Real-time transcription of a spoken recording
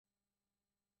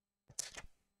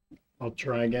I'll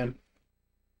try again.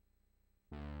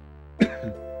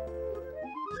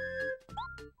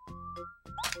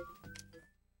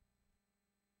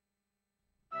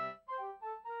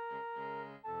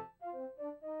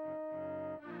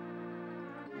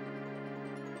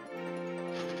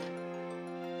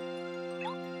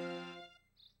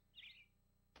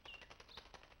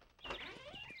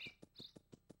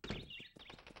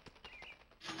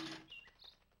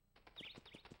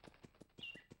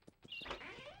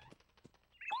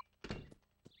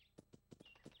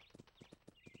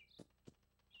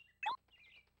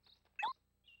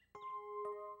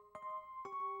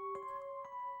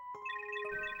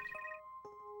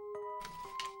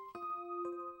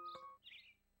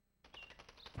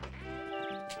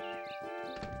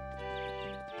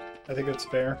 I think that's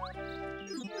fair.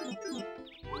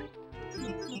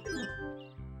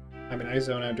 I mean, I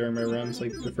zone out during my runs,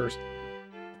 like the first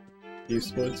few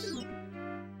splits.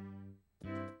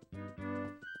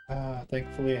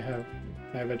 Thankfully I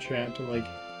have a chat to like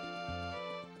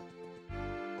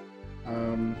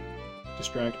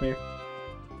distract me.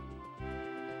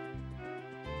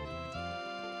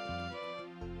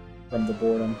 From the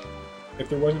boredom. If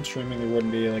there wasn't streaming, there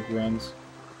wouldn't be like runs.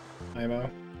 IMO.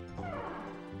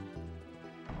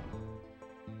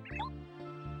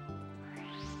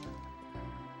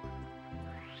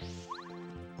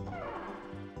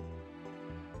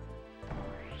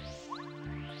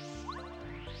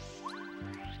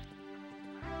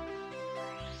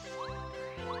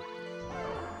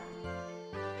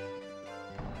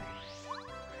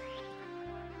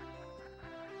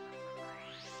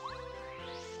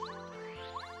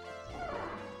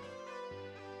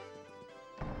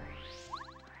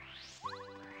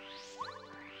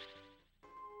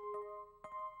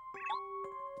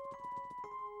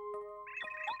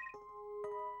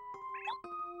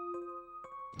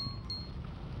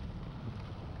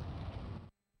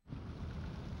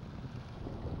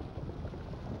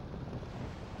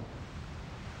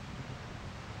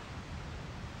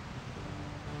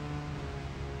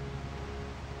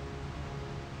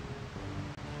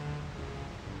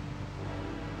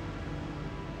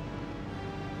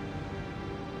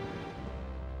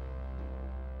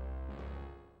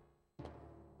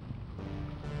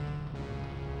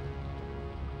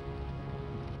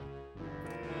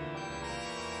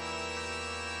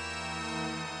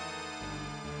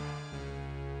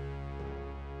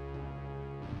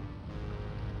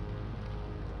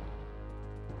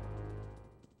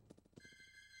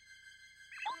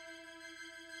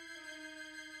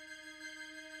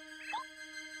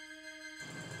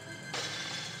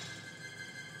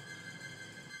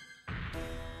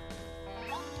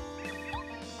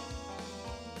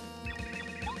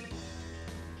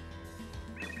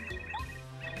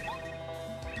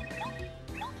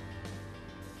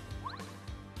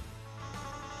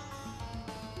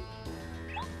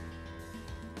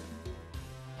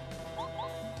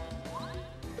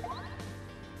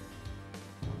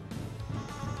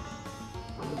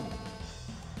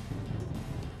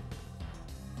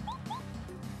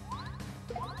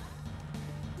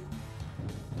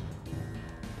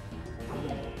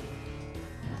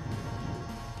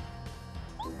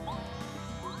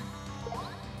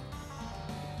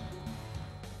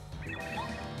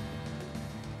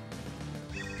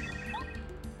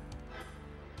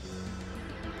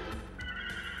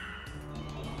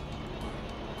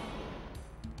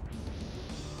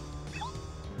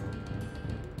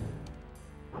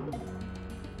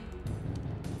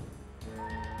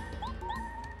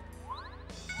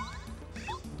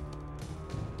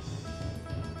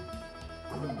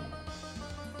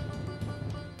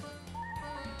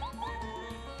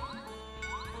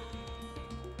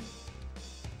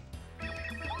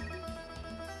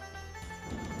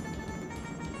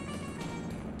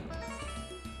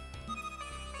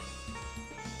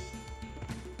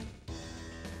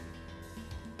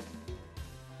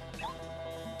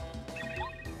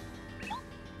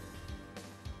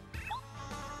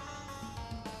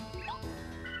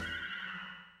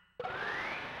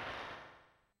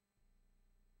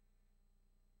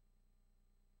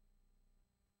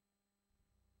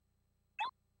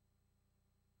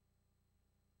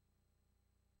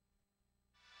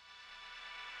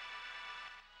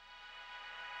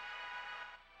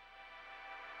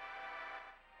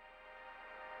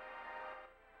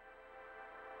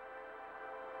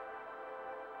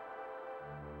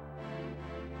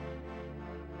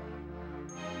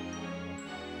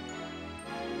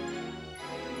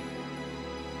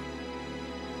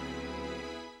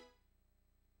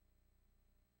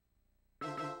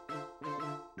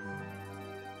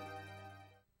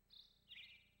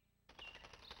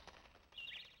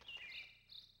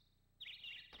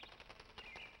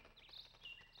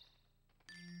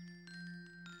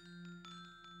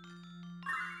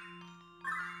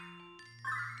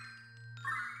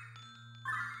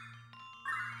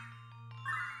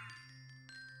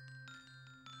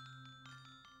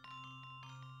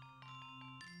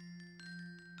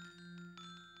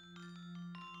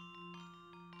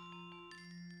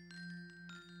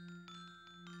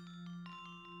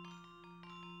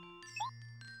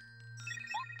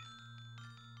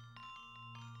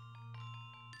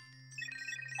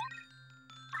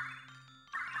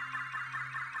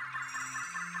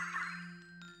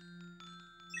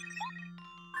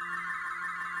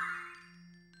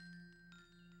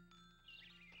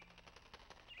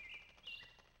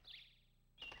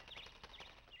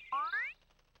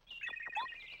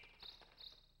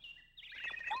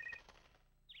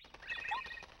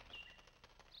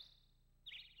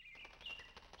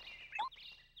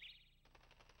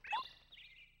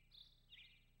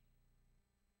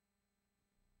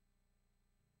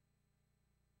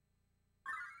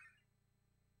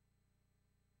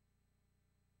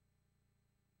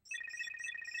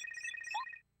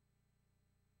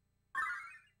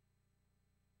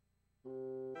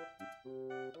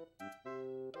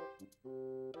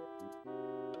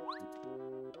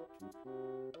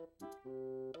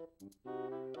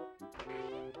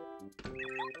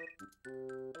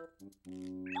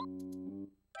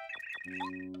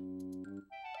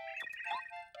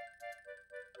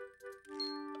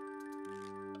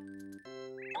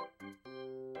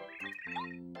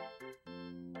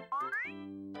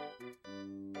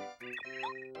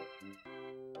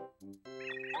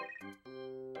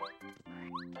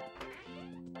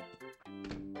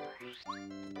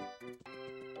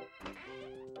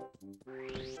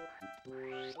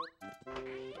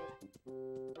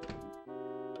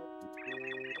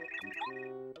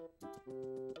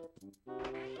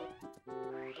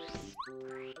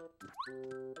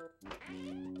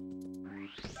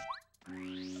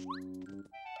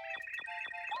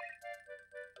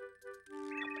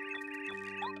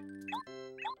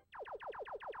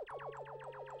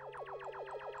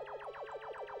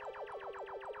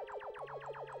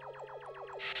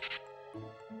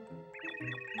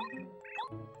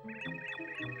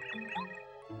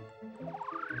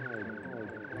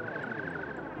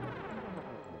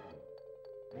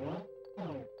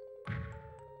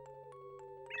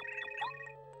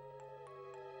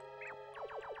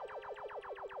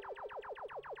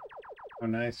 Oh,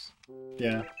 nice.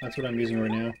 Yeah, that's what I'm using right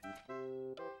now.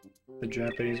 The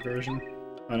Japanese version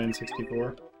on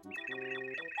N64.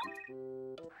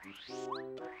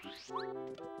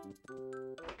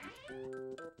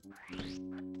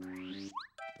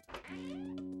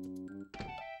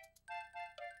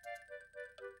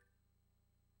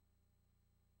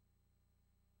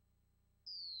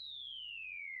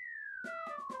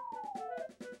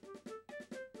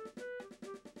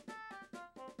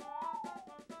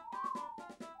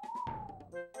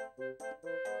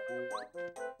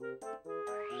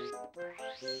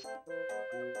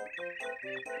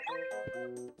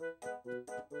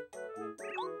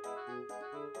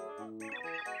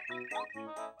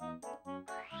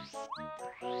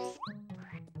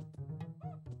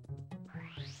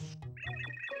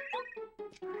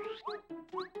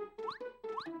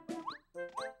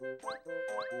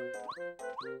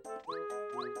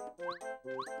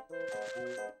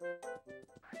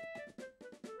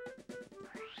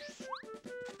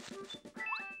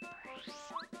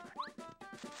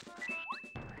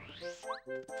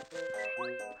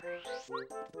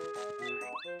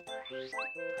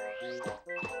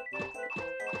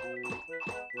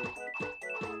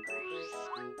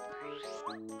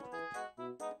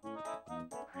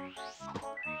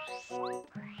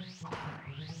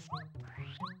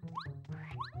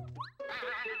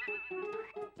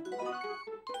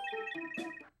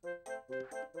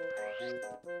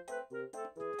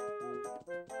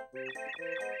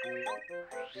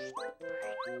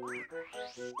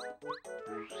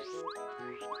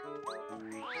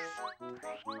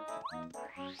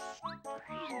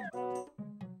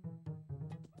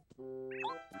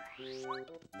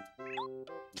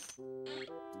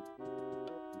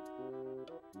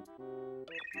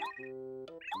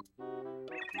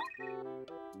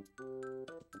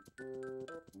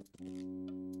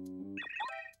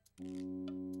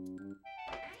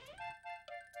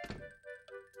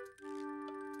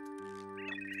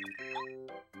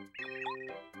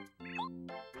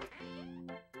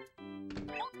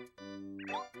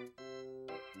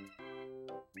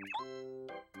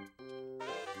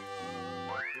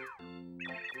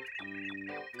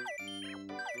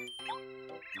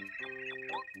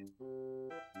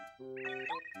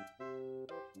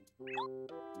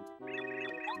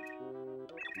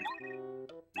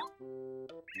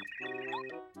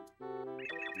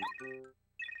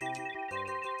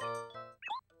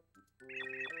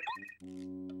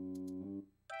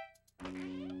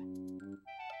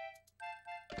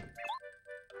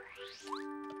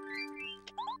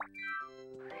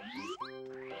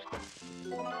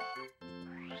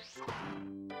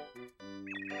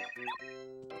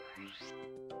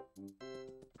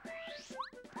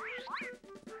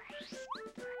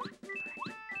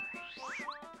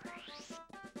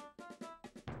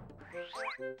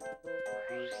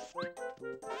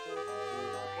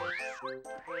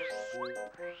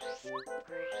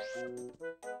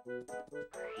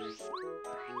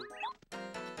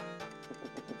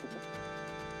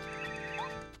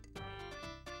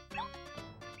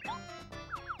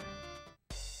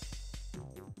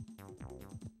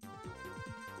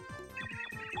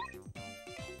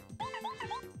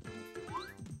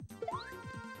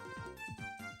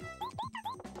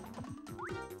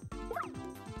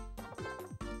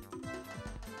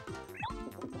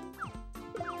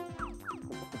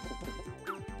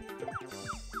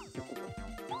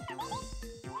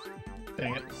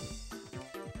 Dang it.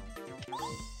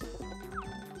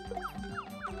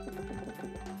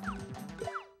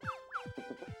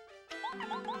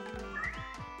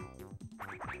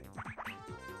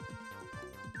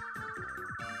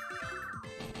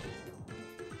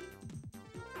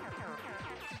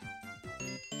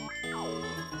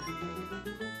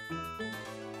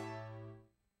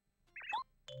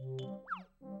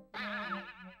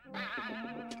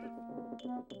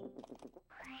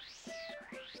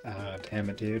 Ah, damn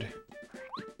it, dude.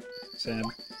 Sad.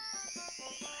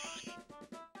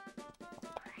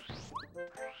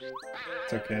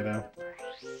 It's okay, though.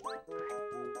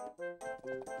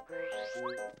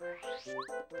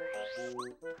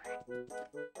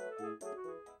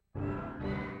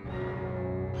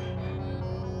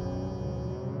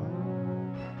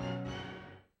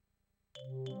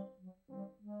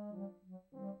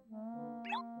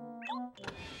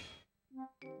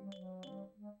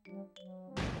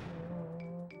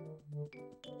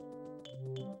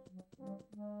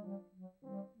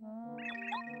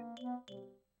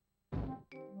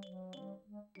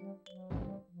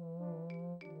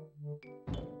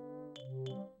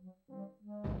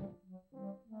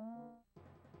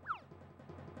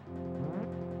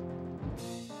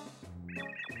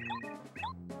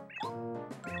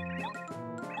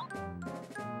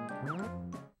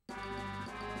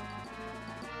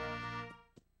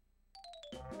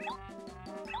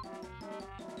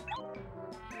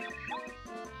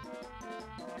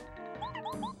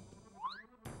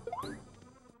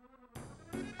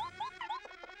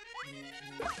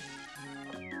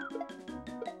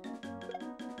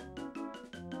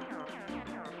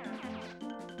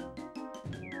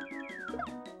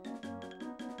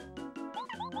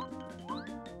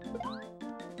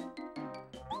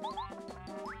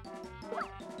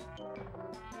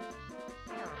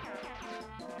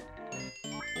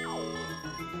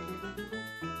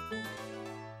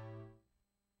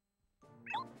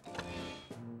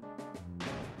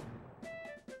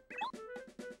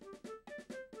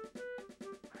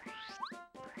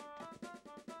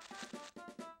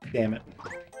 Damn it.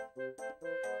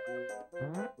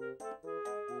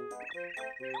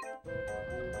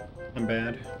 I'm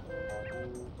bad.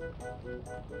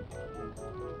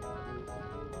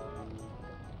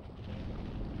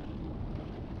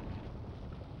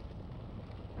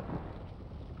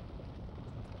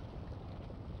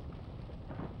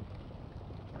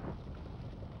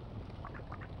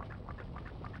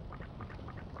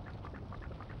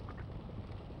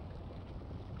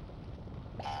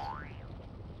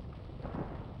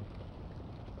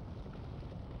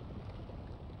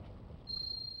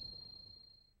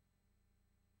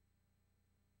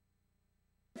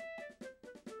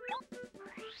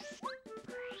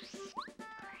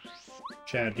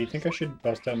 Chad, do you think I should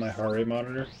bust out my heart rate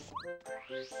monitor?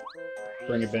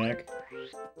 Bring it back?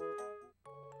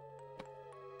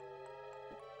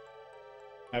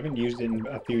 I haven't used it in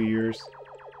a few years.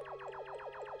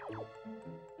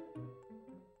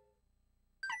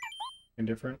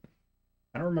 Indifferent?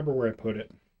 I don't remember where I put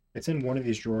it. It's in one of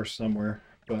these drawers somewhere,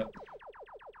 but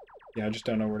yeah, I just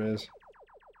don't know where it is.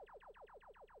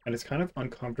 And it's kind of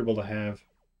uncomfortable to have,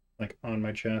 like, on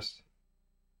my chest,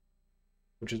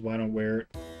 which is why I don't wear it.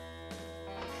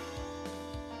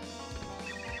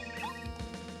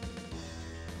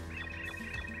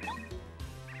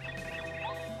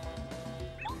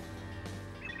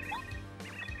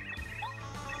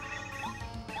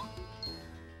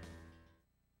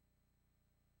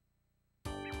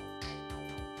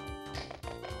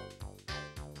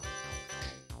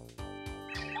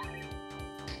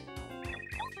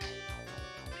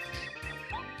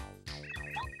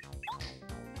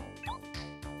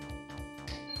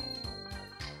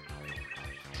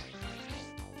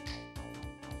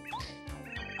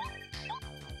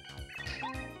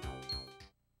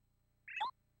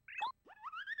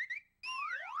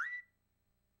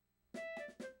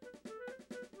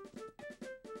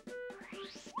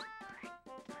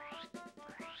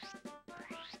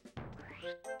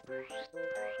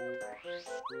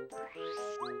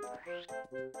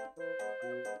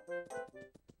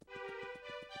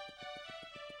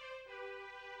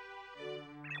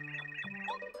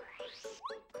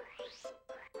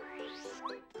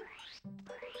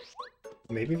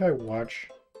 Maybe if I watch,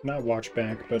 not watch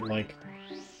back, but like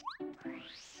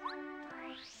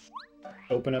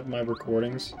open up my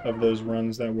recordings of those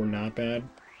runs that were not bad,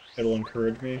 it'll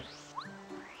encourage me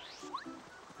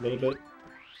a little bit.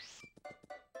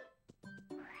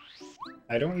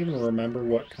 I don't even remember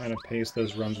what kind of pace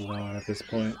those runs were on at this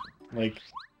point. Like,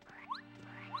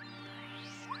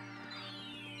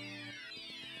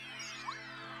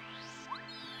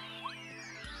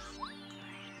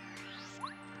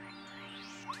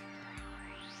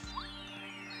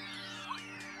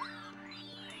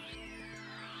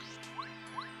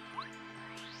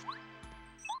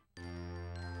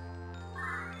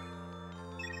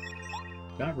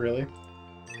 not really.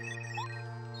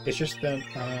 It's just that,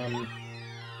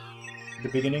 the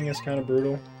beginning is kind of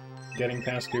brutal, getting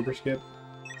past Super Skip.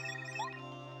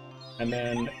 And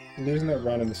then losing that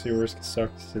run in the sewers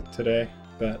sucked today,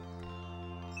 but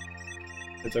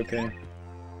it's okay.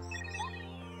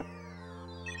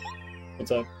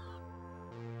 What's up?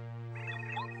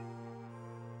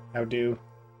 How do?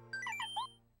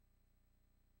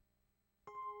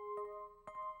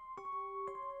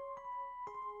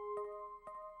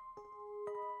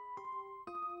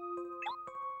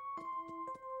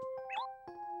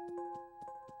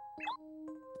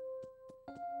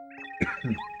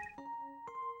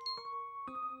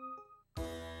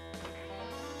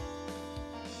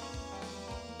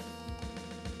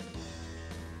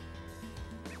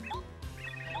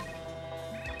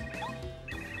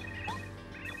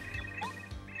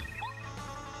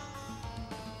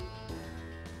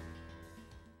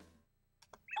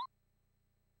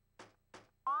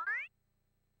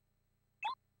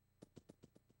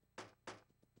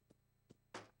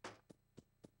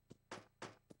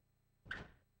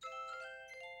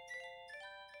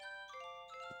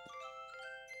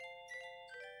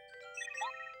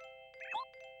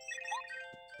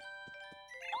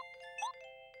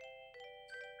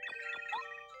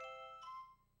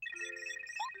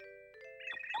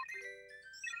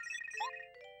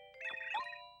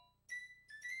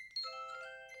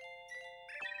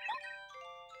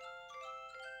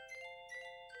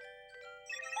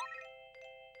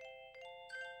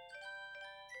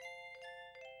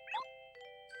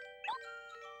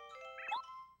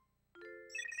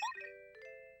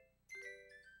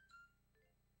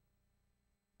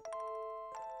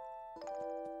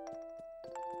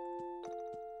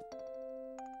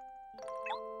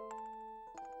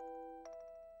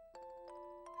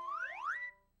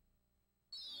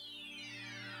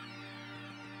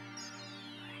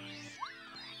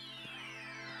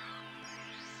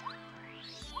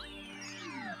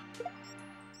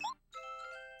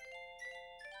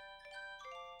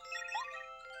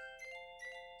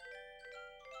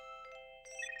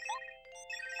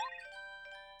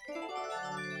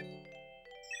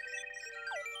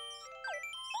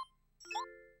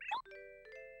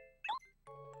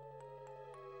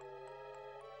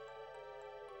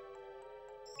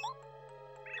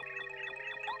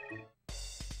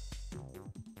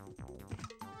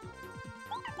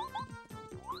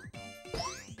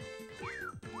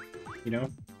 You know?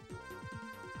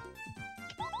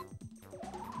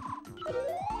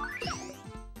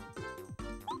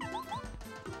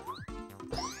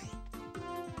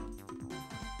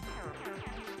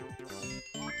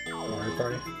 Mario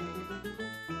Party.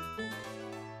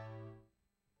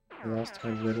 I lost my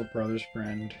little brother's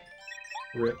friend.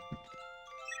 RIP.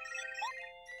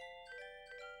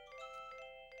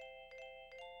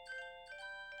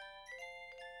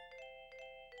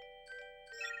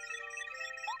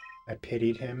 I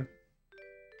pitied him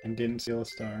and didn't steal a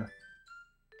star.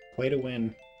 Play to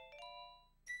win.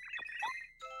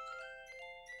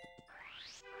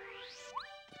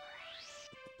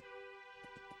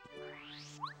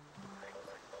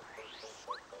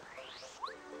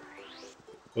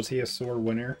 Was he a sore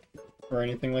winner or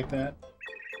anything like that?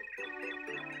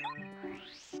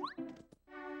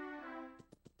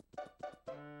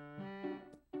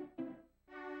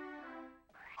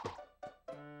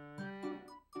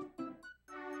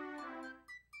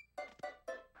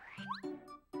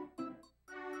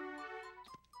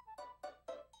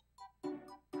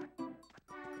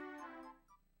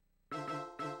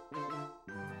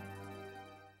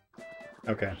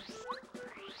 Okay.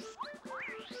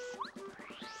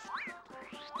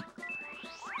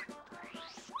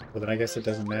 Well, then I guess it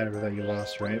doesn't matter that you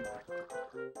lost, right?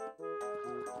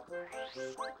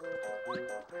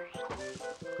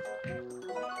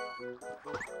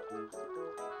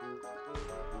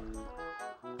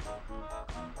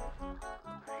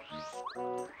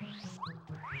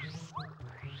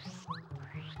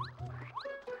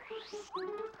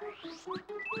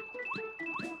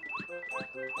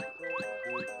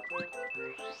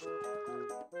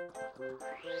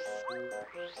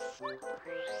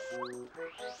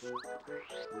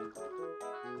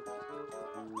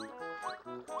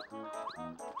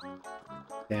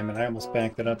 Damn it, I almost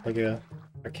backed it up like a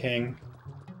king.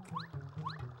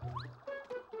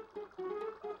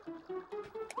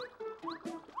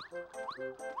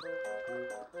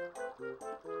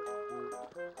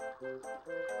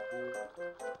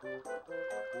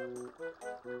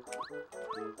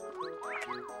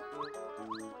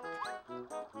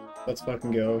 Let's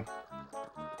fucking go.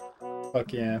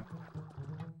 Fuck yeah.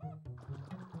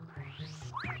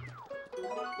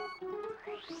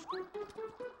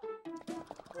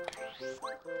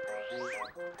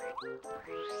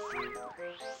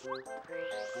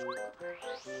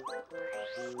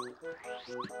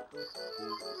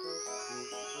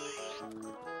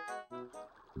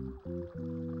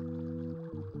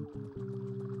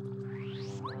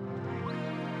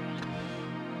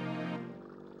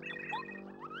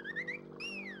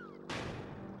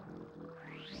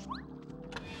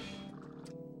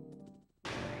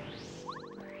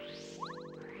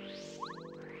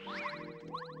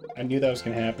 I knew that was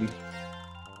gonna happen.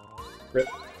 Rip.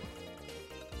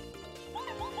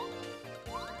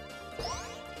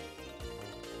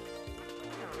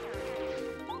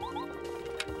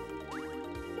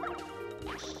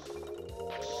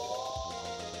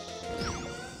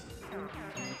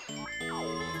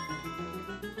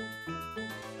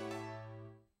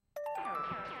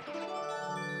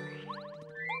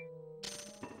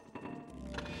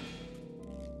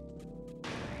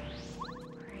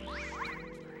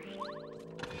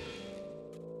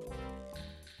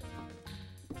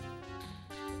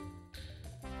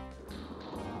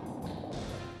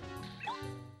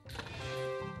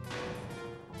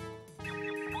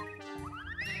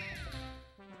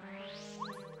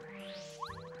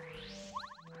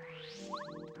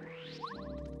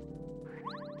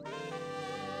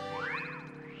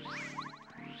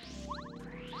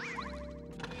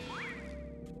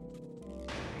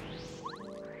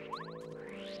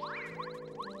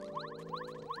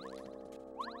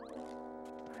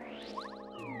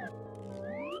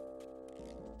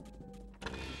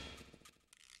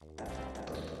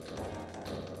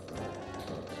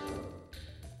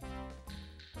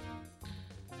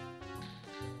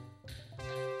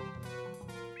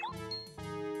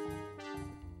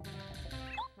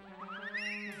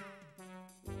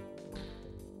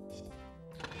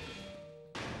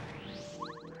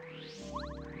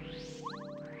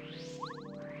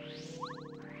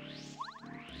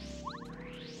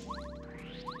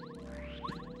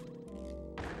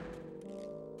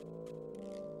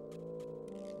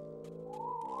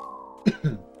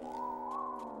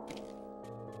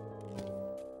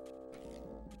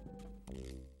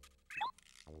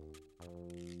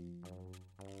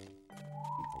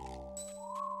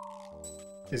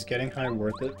 Is getting high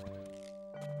worth it?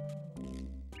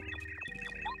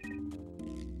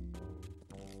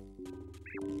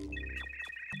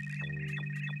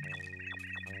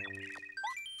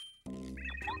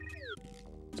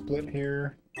 Split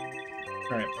here.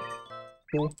 Alright.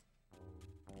 Cool.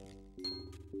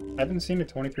 I haven't seen a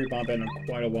 23 bomb in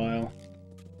quite a while.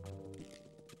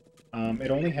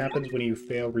 It only happens when you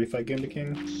fail Refight Goomba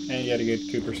King, and you had a good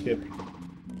Cooper skip.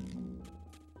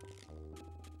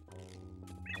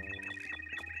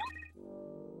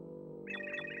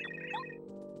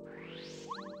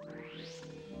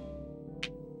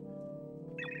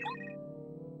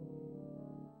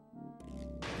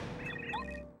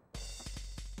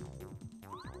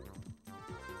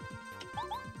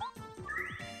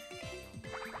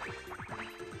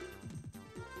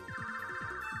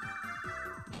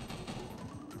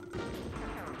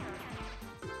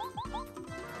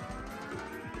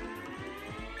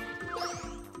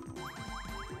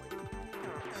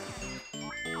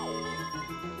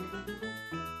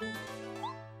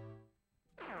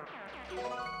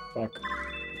 Fuck.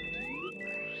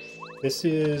 This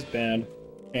is bad.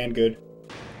 And good.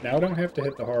 Now I don't have to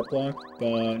hit the heart block,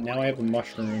 but now I have a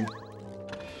mushroom.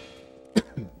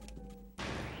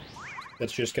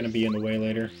 That's just gonna be in the way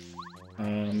later.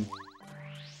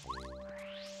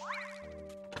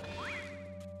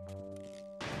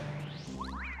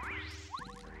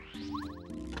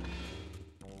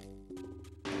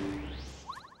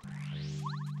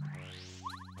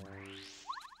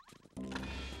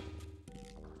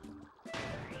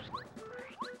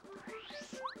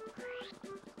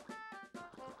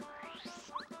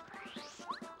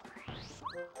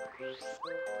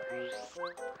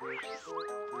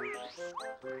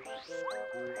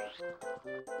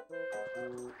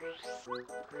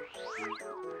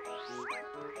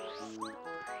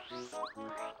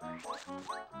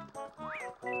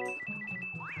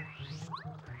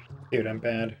 Dude, I'm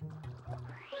bad.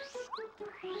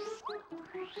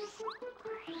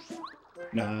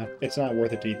 Nah, it's not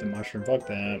worth it to eat the mushroom. Fuck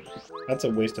that. That's a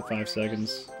waste of 5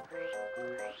 seconds.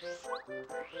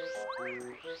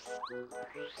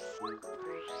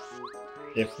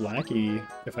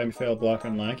 If I fail block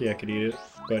on Lackey, I could eat it.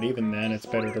 But even then, it's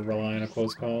better to rely on a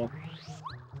close call.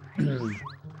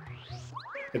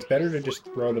 It's better to just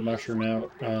throw the mushroom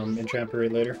out and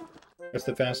champerate later. That's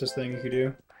the fastest thing you could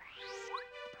do.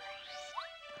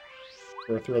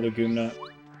 Or throw the Goom Nut.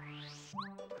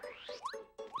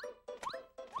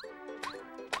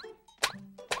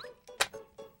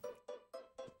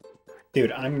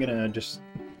 Dude, I'm gonna just...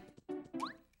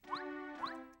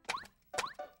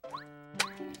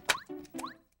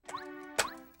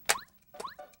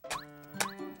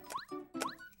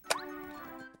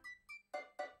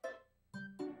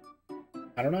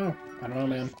 I don't know. I don't know,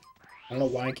 man. I don't know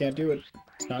why I can't do it.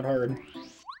 It's not hard.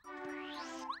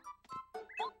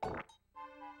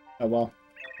 Oh well.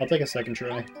 I'll take a second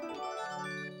try.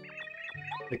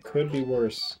 It could be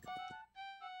worse.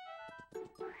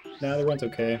 Nah, the run's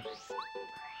okay.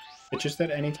 It's just that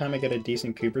anytime I get a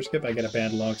decent Cooper skip, I get a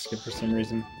bad log skip for some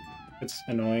reason. It's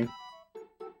annoying.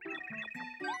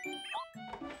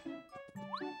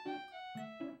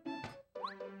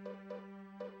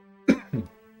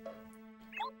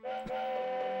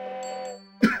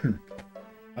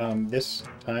 This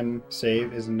time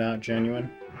save is not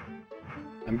genuine.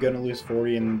 I'm gonna lose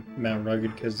 40 in Mount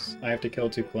Rugged because I have to kill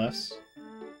 2 clefs.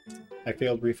 I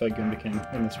failed Refight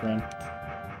Goombakin in this run,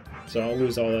 so I'll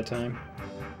lose all that time.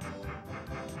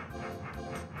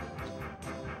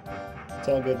 It's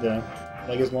all good though.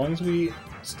 Like, as long as we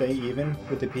stay even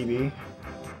with the PB,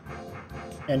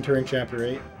 entering Chapter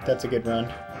 8, that's a good run.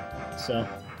 So,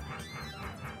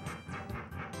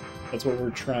 that's what we're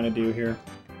trying to do here.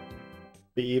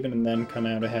 Be even and then come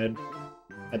out ahead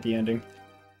at the ending.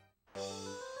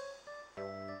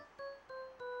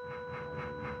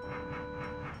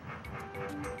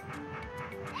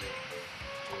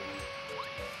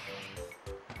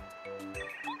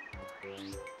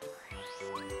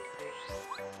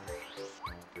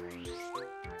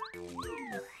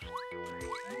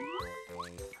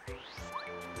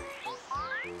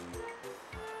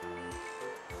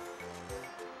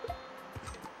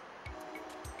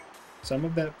 Some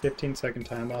of that 15-second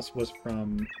time loss was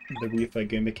from the Refight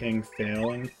Goombaking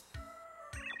failing,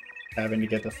 having to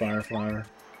get the Fire Flower.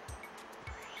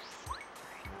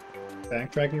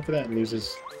 Backtracking for that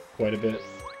loses quite a bit,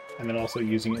 and then also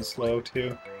using it slow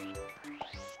too,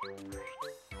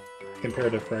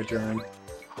 compared to Fright Jarring.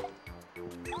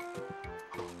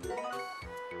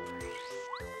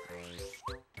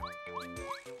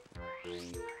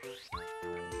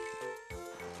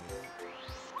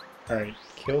 Alright,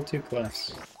 kill 2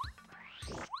 clefs.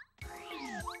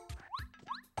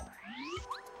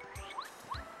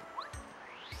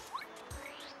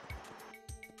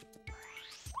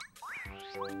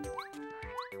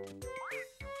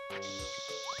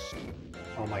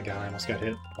 Oh my god, I almost got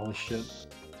hit. Holy shit.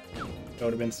 That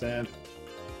would have been sad.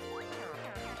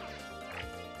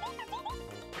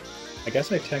 I guess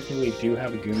I technically do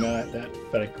have a Goomba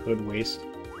that I could waste.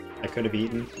 I could have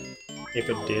eaten if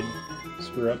it did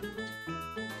screw up.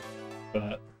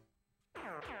 But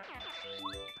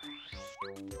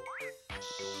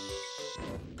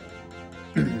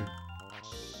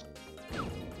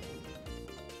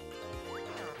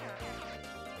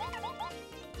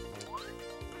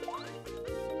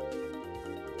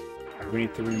we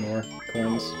need 3 more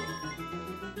coins.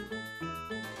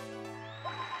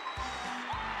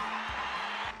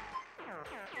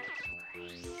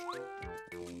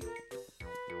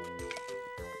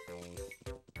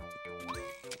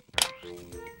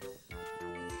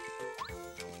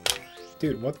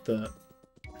 Dude, what the...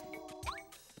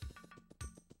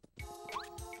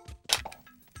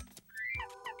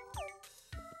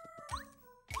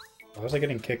 Why was I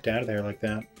getting kicked out of there like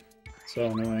that? So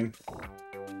annoying.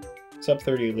 Sub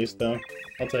 30 at least, though.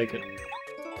 I'll take it.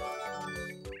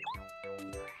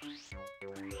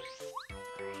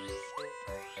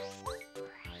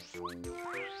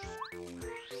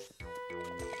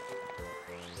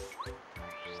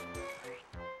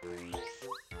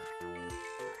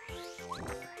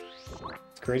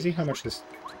 Crazy how much this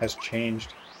has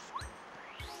changed.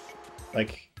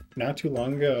 Like, not too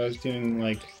long ago I was doing,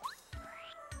 like,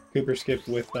 Cooper skip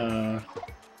with,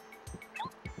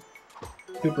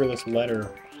 Cooperless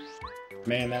letter.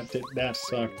 Man, that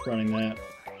sucked running that.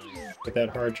 With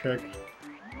that hard trick.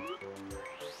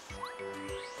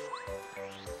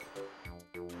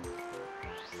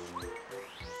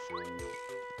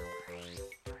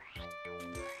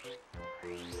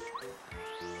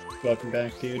 Welcome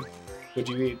back, dude. What'd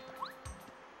you eat?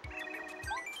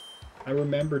 I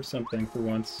remembered something for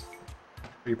once.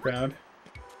 Are you proud?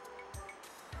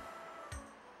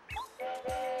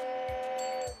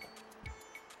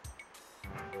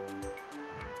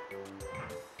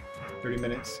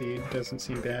 "30-minute seed doesn't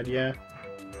seem bad." Yeah,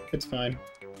 it's fine.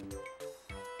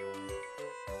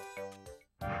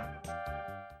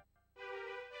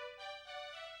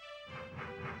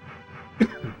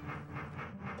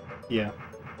 Yeah.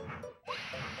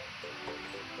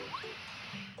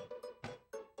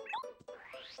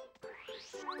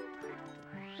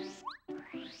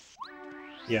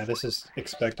 Yeah, this is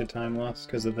expected time loss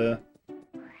because of the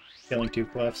killing 2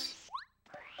 clefs.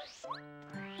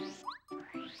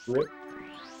 Rip.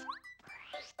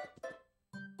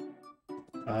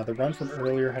 The run from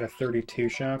earlier had a 32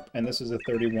 shop, and this is a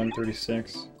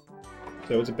 31-36.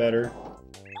 so it's better.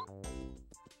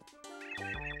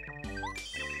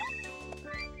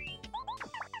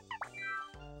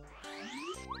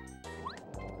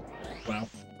 Wow,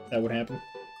 that would happen.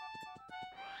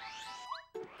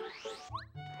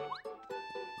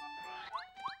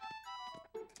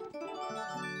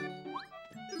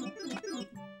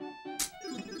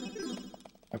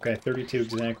 Okay, 32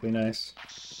 exactly, nice.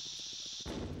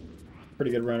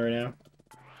 Pretty good run right now.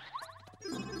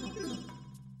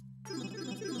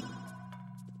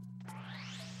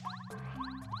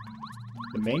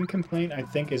 The main complaint, I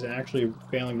think, is actually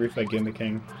failing refight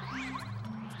gimmicking.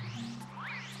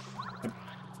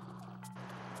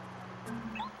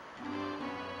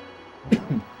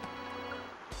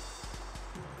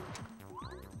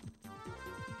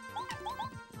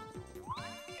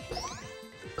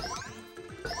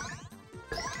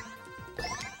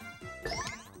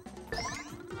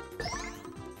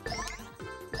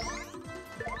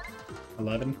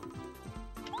 11.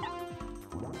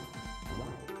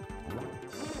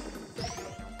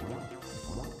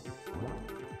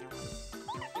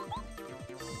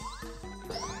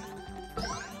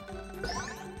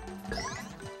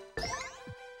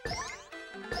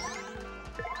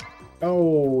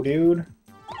 Oh, dude.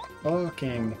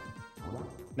 Fucking.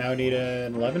 Now I need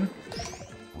an 11?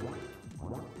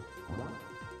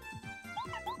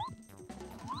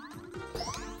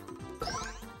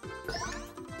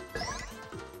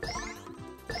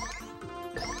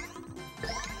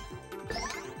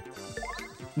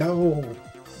 No!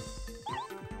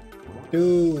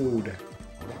 Dude!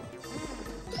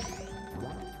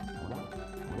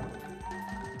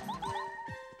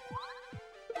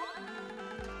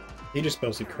 He just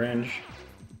supposed to cringe.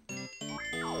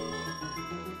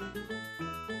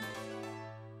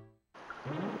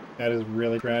 That is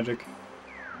really tragic.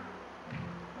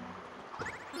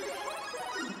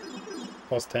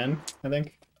 Plus 10, I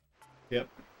think? Yep.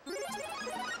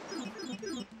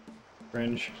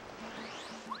 Cringe.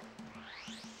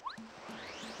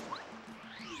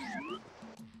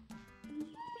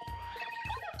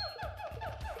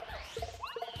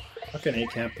 Fucking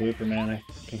 8-cap blooper, man. I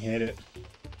fucking hate it.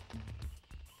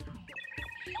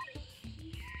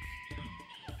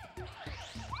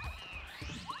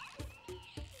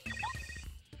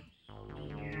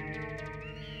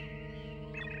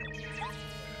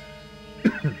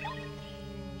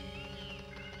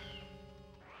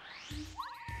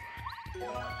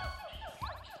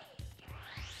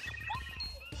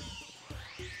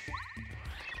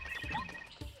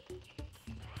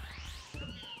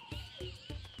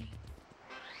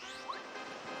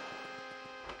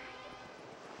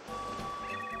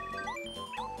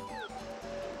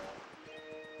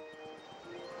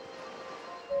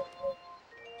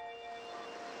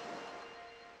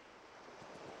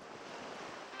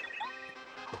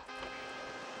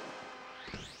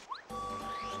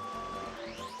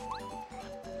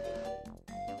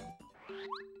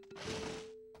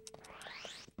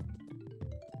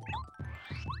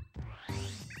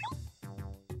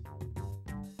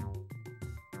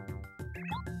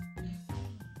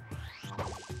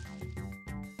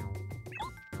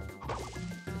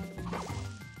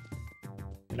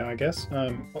 You know, I guess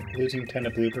losing 10 to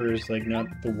blooper is like not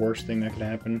the worst thing that could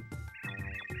happen.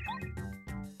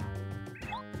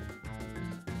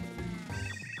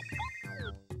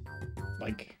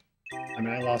 Like, I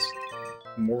mean, I lost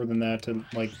more than that to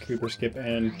like Cooper skip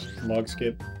and log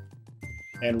skip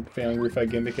and failing refight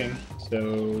gimmicking,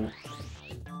 so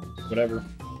whatever.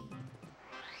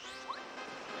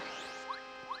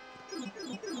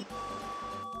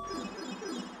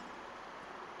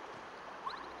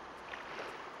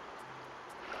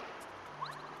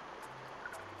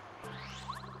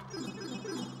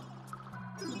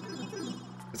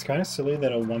 It's kind of silly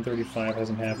that a 135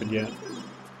 hasn't happened yet.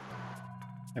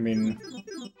 I mean,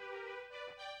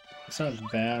 it's not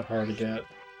that hard to get.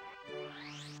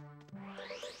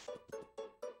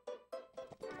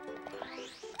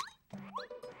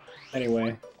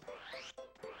 Anyway.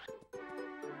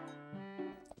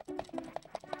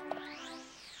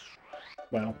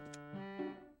 Wow.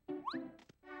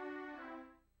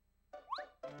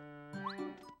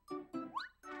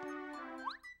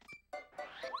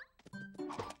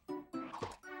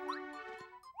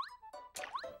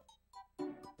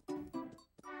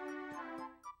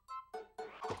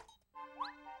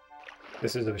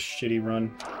 This is a shitty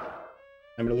run.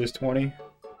 I'm gonna lose 20.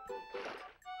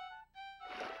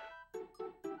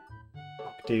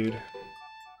 Dude.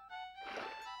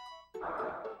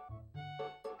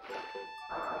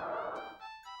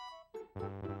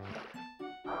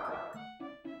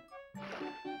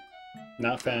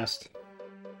 Not fast.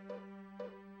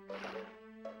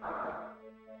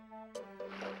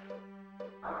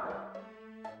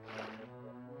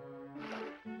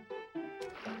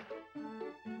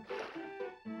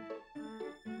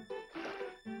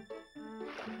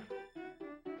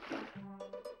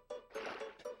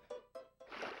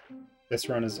 This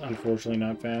run is unfortunately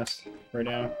not fast right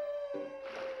now.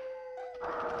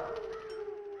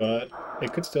 But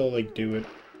it could still, like, do it.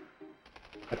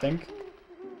 I think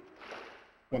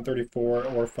 134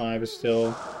 or 5 is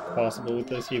still possible with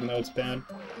this, even though it's bad.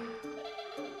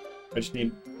 I just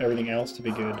need everything else to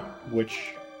be good,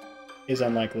 which is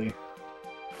unlikely,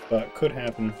 but could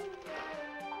happen.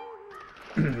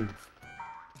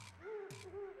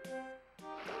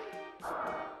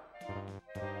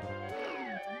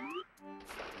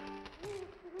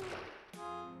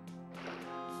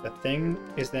 The thing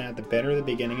is that the better the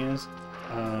beginning is,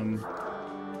 the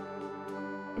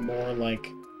more, like,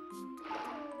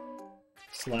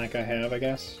 slack I have, I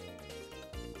guess.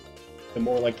 The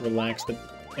more, like, relaxed the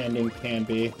ending can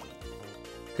be.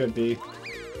 Could be.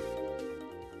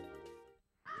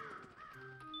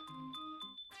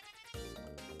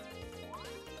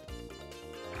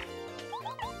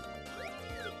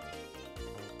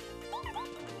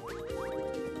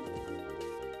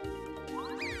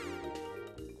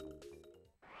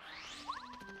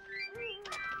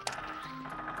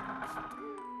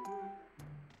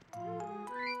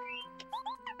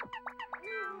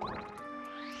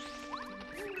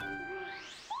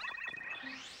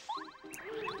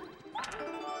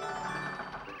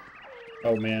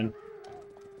 Oh man,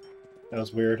 that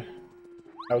was weird.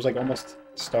 I was like almost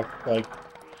stuck like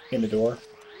in the door.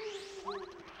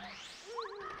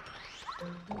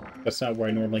 That's not where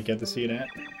I normally get to see it at.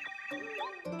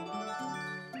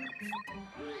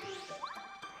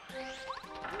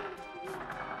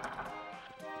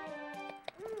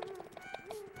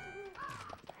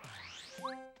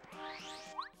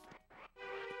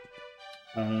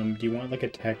 Do you want like a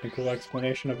technical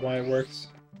explanation of why it works?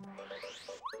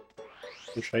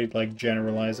 Or should I, like,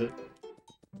 generalize it?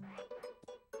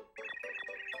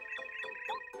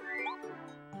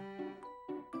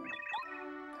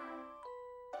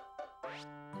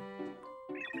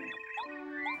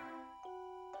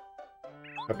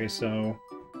 Okay, so...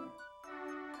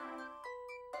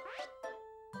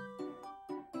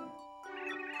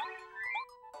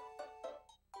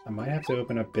 I might have to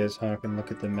open up BizHawk and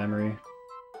look at the memory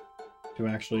to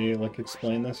actually, like,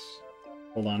 explain this.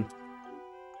 Hold on.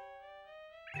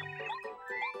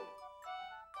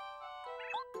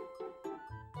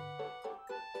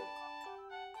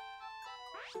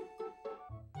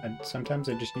 And sometimes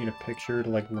I just need a picture to,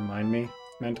 like, remind me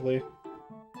mentally.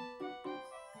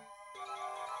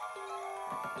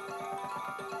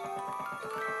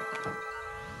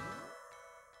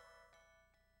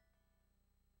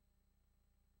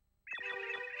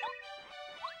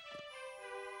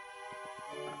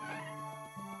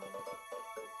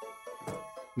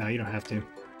 No, you don't have to.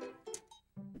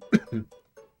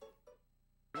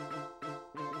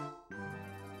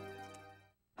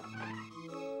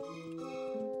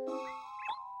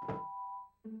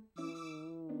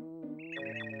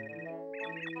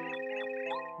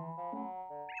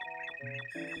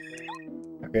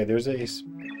 Okay, there's a...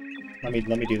 Let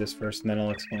me do this first, and then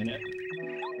I'll explain it.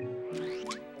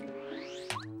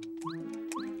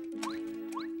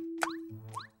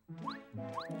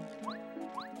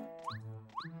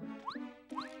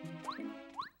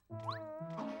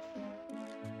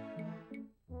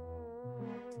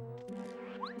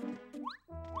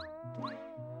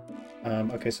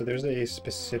 Okay, so there's a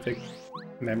specific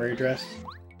memory address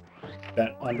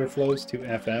that underflows to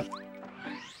FF.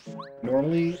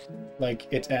 Normally, like,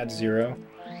 it's at 0,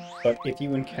 but if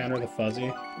you encounter the fuzzy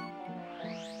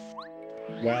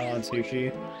while on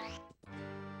Sushi,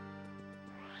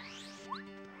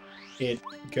 it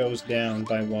goes down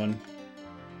by 1.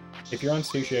 If you're on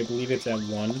Sushi, I believe it's at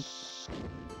 1.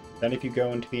 Then if you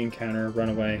go into the encounter, run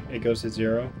away, it goes to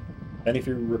 0. Then if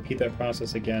you repeat that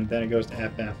process again, then it goes to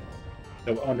FF.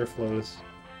 So it underflows.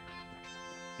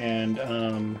 And,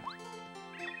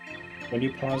 when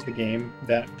you pause the game,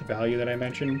 that value that I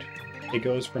mentioned, it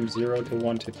goes from 0 to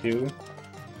 1 to 2,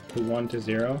 to 1 to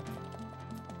 0.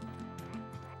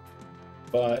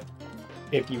 But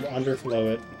if you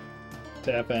underflow it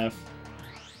to FF,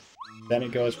 then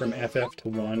it goes from FF to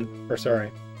 1, or sorry,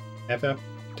 FF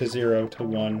to 0 to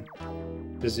 1,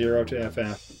 to 0 to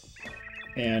FF.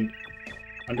 And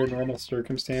under normal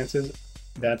circumstances,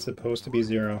 that's supposed to be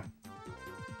 0.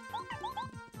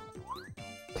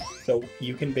 So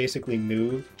you can basically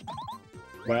move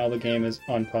while the game is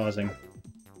unpausing,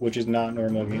 which is not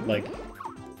normal, like,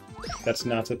 that's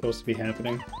not supposed to be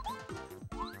happening.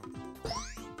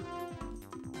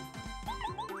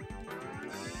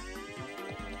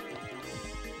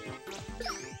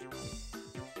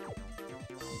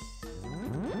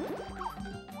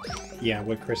 Yeah,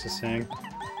 what Chris is saying.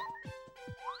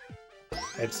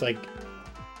 It's like...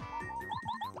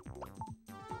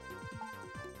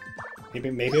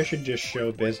 Maybe I should just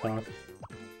show BizHawk.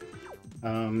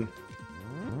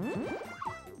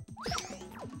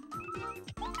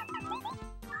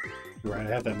 Right, I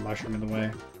have that mushroom in the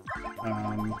way.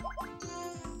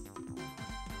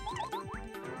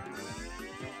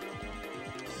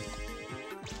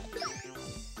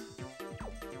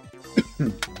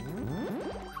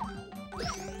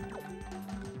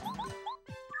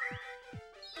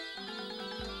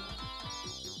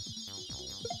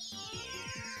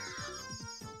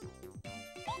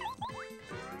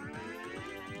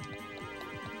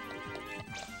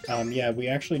 Yeah, we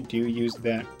actually do use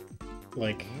that,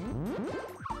 like,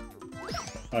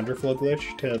 underflow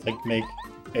glitch to, like, make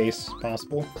Ace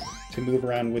possible to move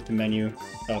around with the menu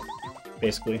up,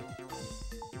 basically.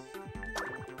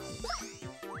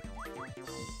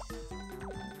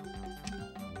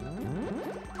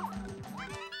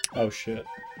 Oh shit.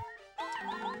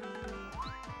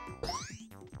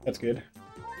 That's good.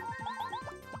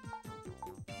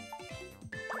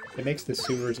 It makes the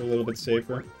sewers a little bit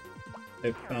safer.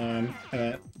 If,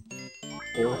 at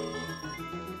 4.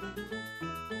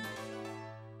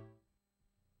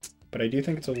 But I do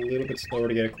think it's a little bit slower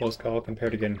to get a close call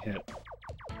compared to getting hit.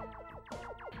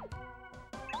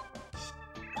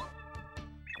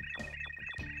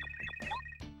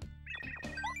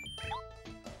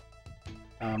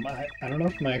 I don't know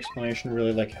if my explanation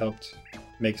really, like, helped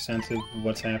make sense of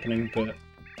what's happening, but...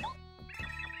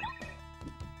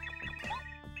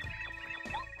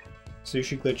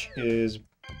 Sushi Glitch is,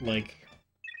 like...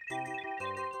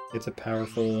 It's a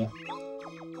powerful...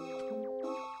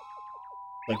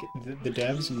 Like, the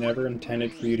devs never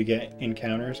intended for you to get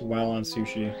encounters while on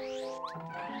Sushi.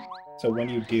 So when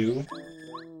you do,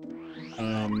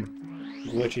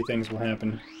 glitchy things will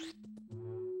happen.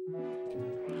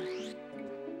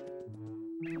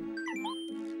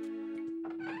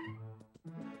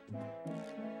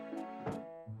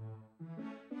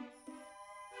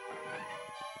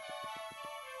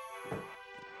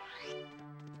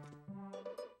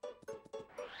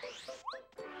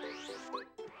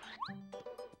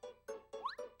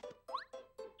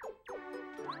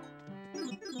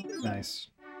 Nice.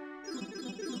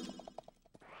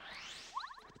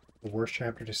 The worst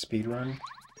chapter to speedrun?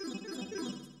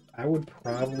 I would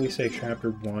probably say chapter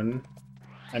 1.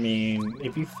 I mean,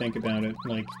 if you think about it,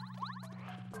 like,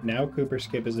 now Cooper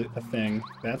Skip is a thing.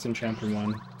 That's in chapter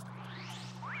 1.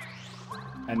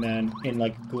 And then in,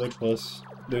 like, Glitchless,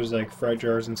 there's, like, fried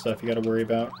jars and stuff you gotta worry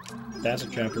about. That's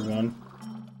in chapter 1.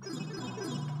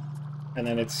 And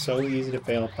then it's so easy to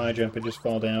fail a pie jump and just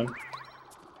fall down.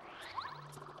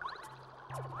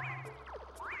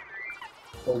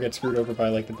 Or get screwed over by,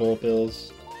 like, the bullet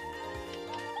bills.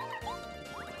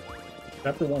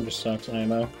 Chapter 1 just sucks on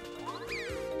ammo.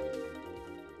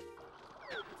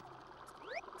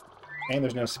 And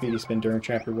there's no speedy spin during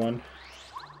chapter 1.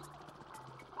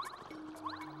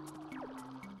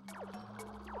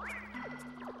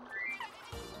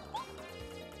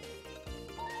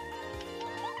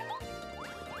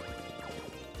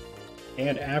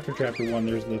 And after chapter 1,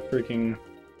 there's the freaking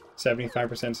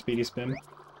 75% speedy spin.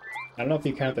 I don't know if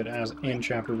you count that as in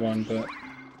chapter 1, but...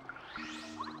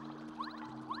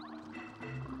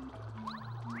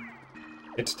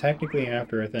 It's technically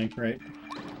after, I think, right?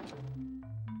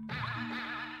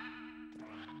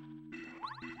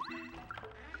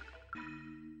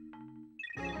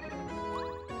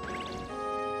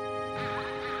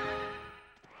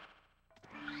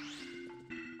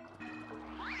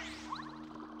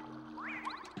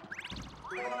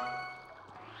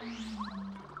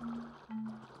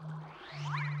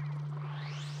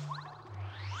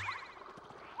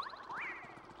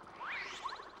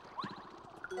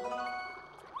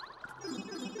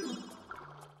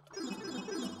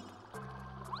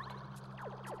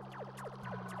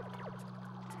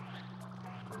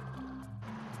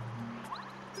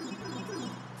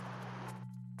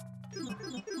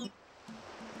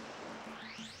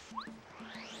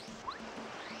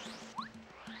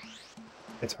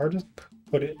 It's hard to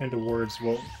put it into words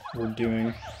what we're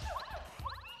doing.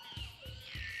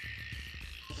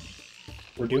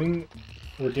 We're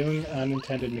doing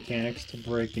unintended mechanics to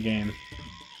break the game.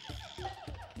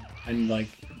 And, like,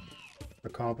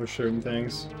 accomplish certain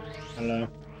things. I don't know.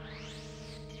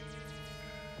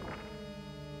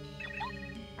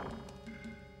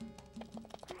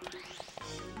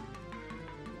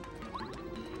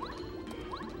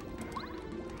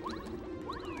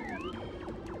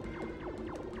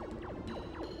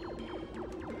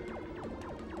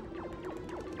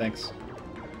 Thanks.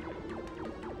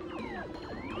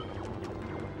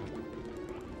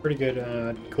 Pretty good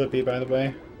Clippy, by the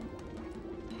way.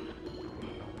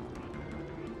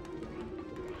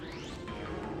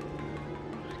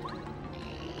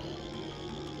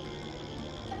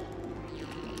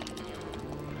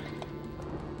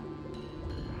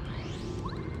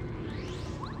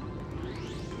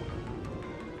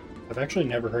 I've actually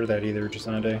never heard of that either,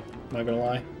 Jasande. Not gonna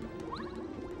lie.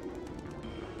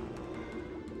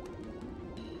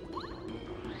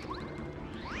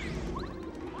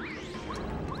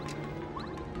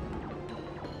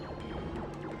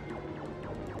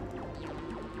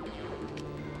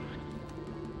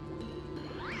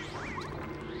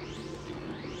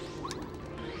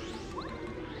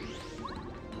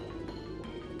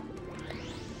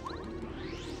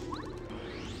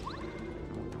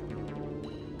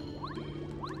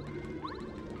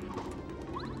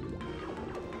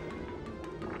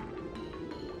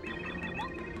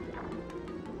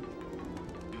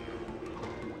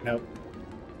 Nope.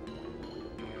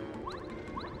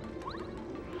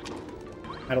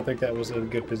 I don't think that was a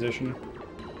good position,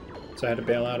 so I had to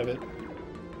bail out of it.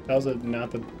 That was not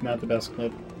the best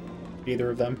clip, either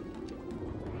of them.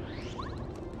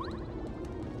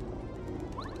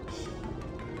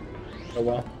 Oh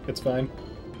well, it's fine.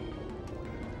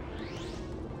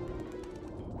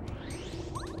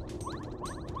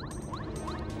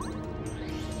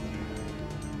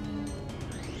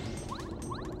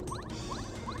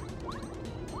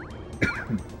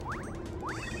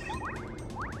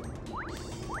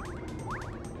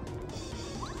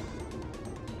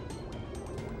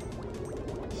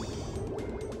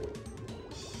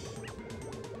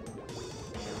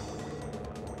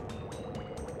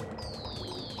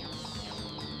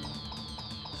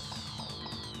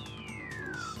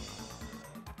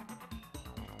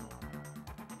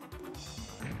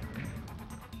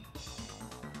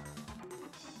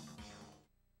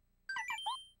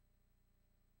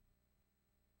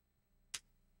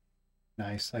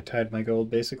 Nice, I tied my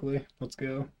gold, basically. Let's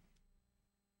go.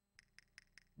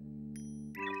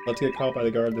 Let's get caught by the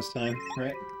guard this time,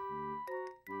 right?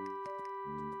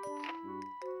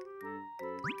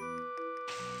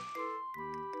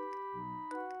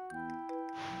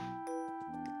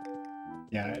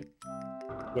 Yeah,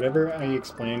 whatever I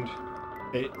explained,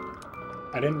 I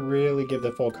didn't really give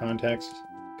the full context,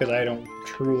 because I don't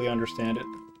truly understand it.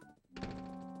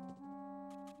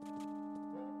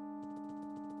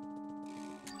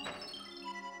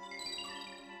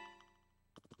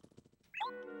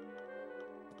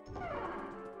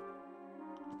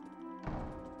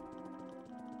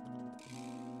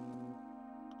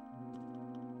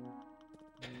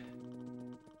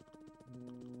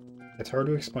 It's hard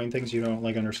to explain things you don't,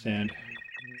 like, understand,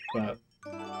 but...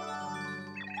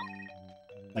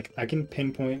 like, I can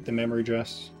pinpoint the memory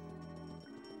address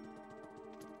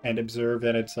and observe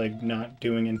that it's, like, not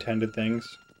doing intended things,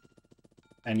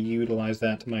 and utilize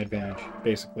that to my advantage,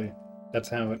 basically. That's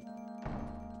how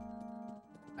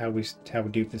we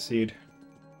dupe the seed.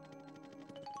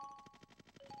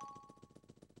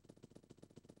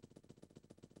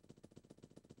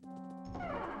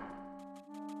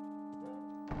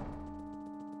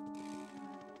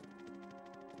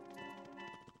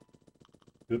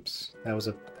 Oops, that was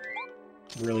a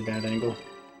really bad angle.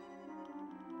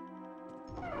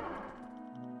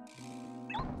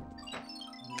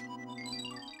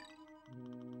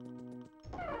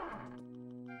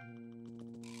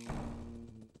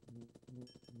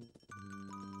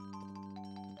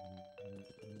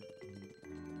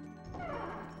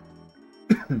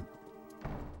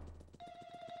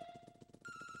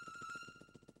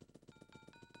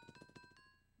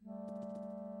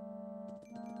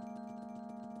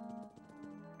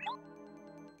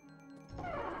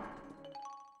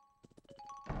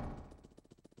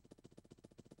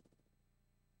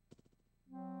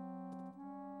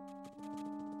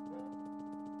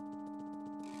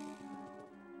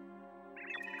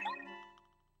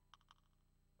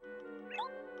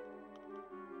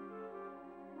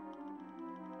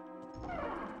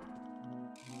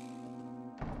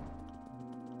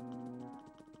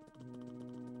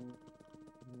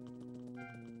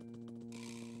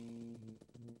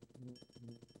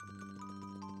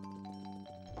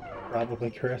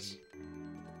 Probably Chris.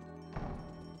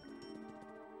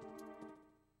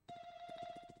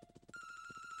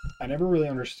 I never really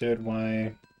understood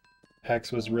why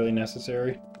Hex was really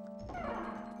necessary,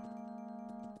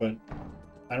 but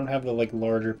I don't have the, like,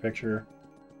 larger picture.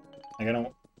 Like, I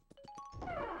don't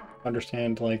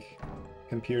understand, like,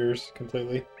 computers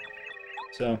completely,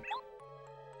 so...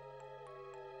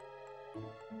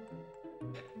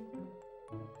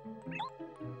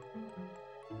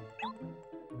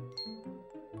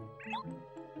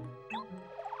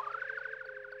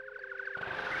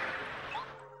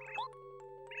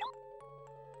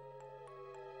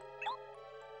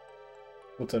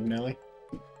 What's up, Nelly?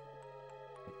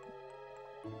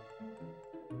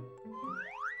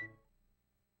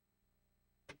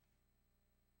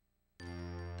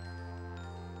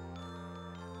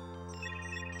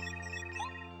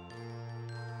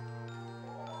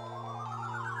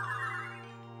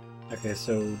 Okay,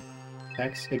 so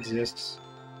X exists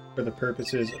for the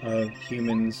purposes of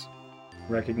humans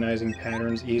recognizing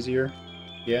patterns easier.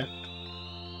 Yeah?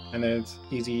 And then it's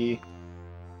easy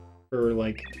for,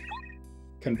 like,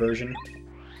 conversion.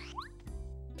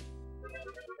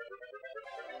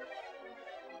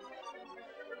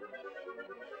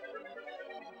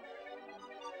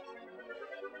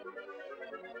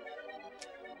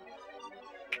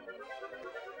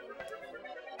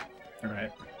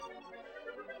 Alright.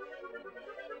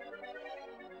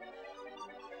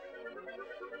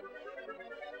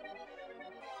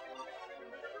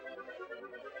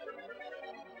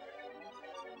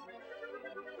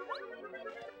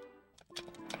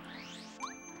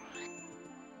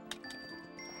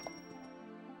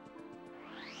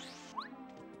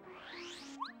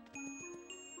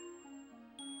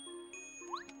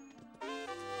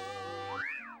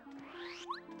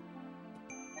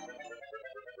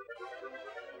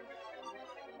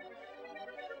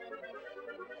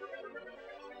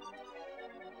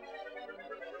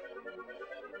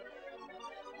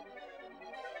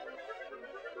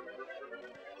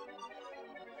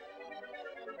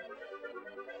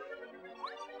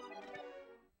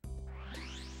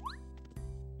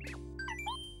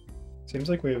 Seems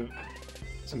like we have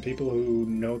some people who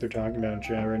know what they're talking about in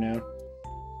chat right now.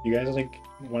 You guys, like,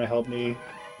 want to help me,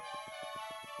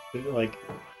 like,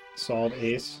 solve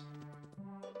Ace?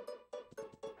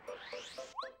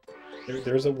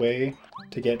 There's a way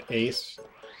to get Ace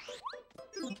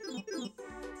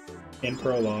in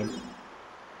Prologue,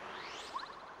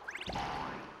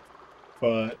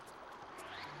 but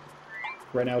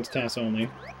right now it's TAS only,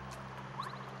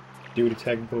 due to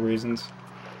technical reasons.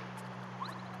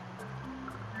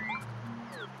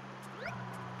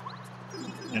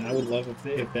 And I would love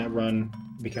if that run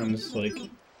becomes, like,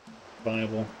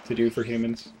 viable to do for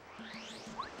humans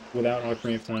without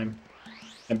Ocarina of Time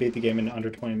and beat the game in under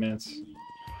 20 minutes.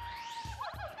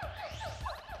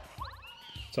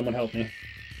 Someone help me.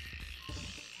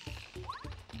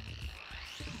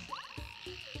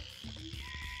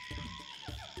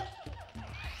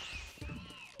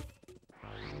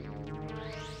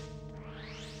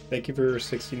 Thank you for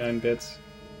 69 bits.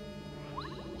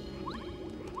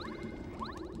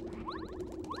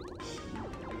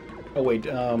 Oh wait,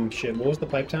 shit, what was the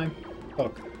pipe time?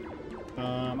 Fuck.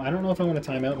 I don't know if I want to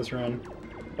time out this run.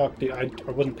 Fuck, dude, I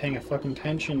wasn't paying a fucking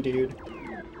attention, dude.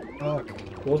 Fuck.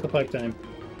 What was the pipe time?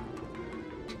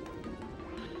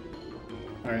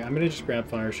 Alright, I'm gonna just grab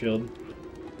Fire Shield.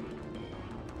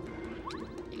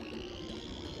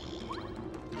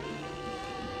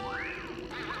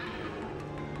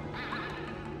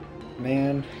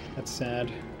 Man, that's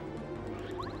sad.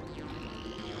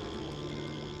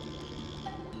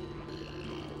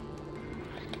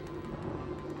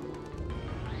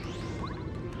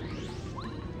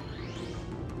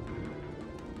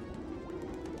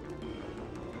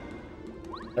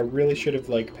 I really should have,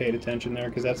 like, paid attention there,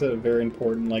 because that's a very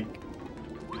important, like,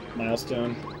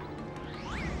 milestone.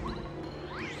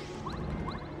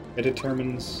 It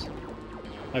determines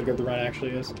how good the run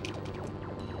actually is.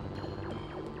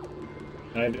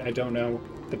 I don't know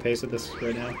the pace of this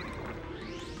right now.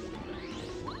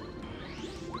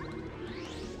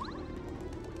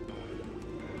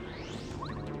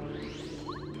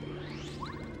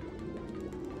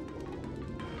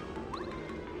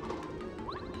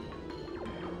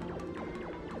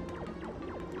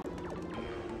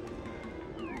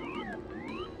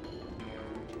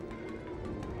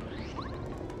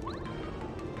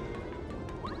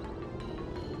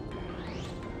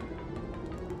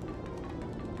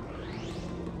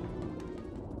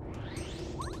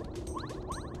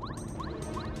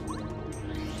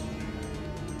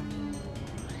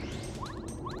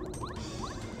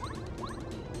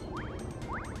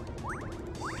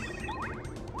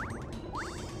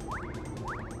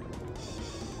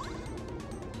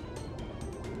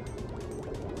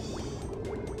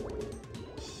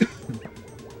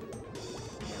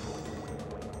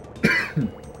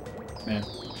 Man.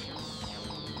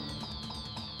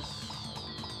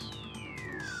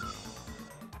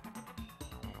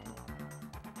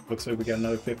 Looks like we got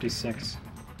another 56.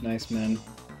 Nice, man. A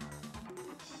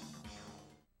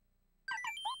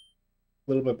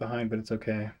little bit behind, but it's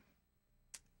okay.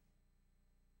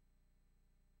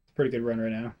 It's a pretty good run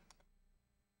right now.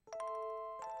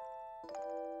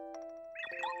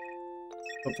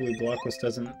 Hopefully Blocklist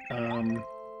doesn't,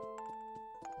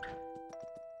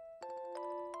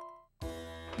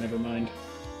 never mind.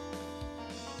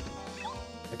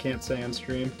 I can't say on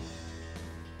stream.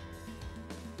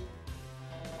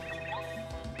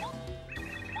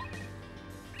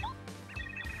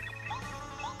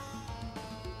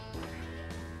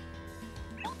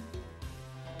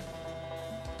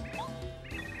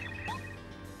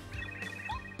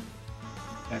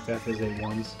 FF is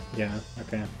A1s. Yeah,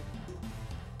 okay.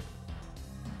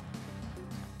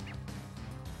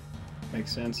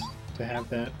 Makes sense to have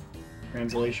that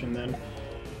translation then.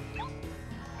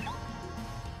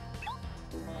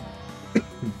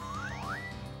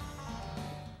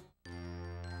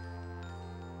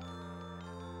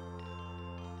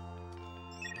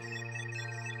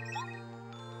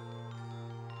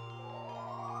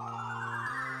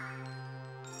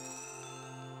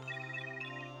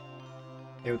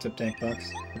 Hey, what's up, Tank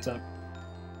Bucks? What's up?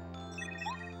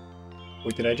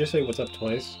 Wait, did I just say what's up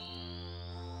twice?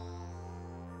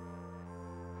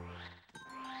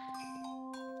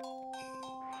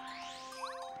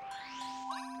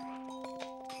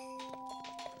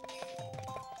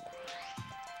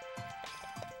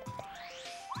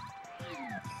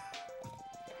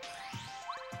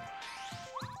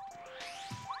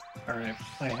 Alright,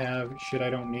 I have shit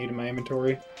I don't need in my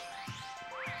inventory.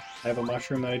 I have a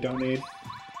mushroom that I don't need.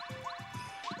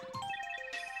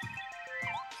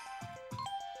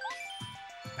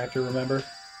 I have to remember.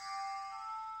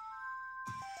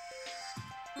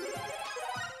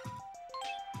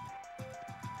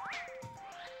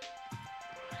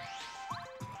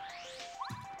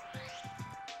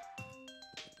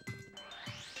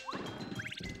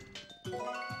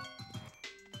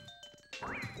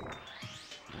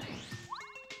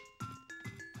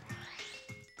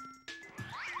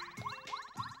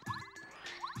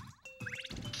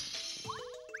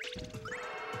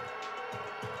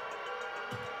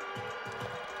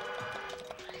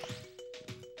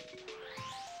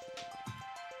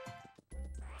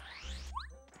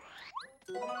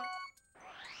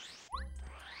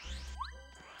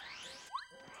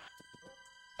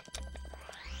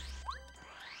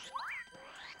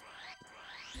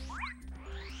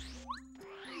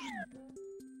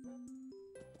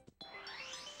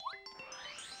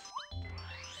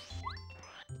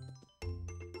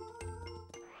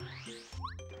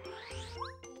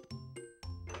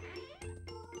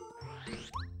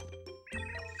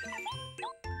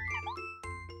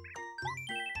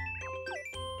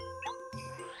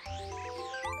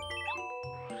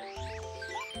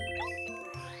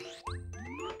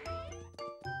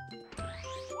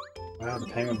 Wow, the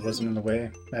penguin wasn't in the way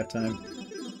that time.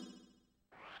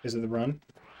 Is it the run?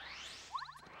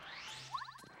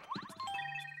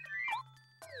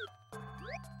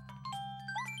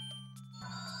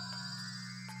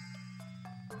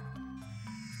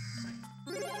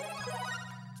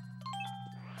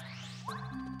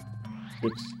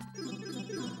 Oops.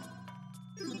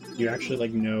 You actually,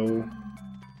 like, know,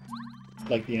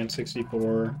 like, the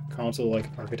N64 console, like,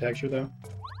 architecture, though?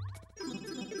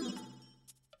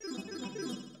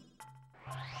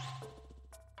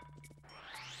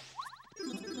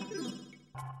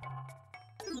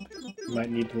 You might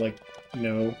need to, like,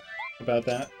 know about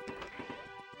that.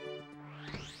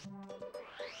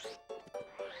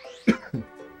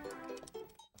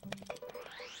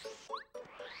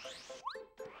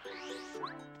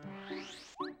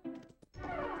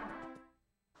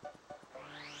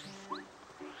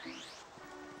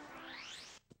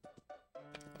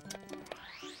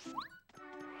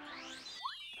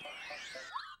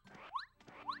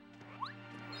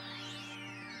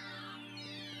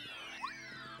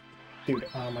 Dude,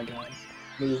 oh my god.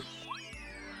 Move.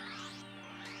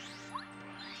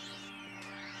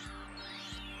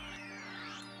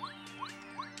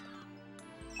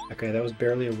 Okay, that was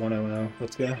barely a 1-0-0.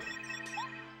 Let's go.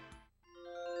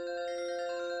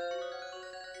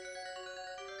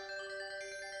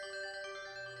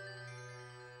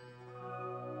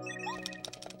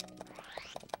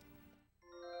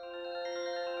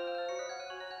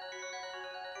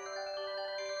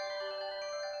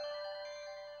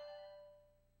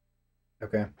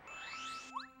 Okay.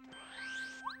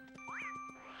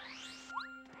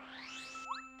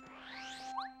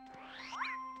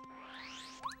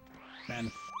 Man.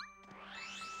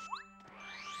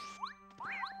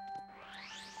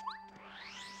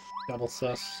 Double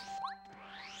sus.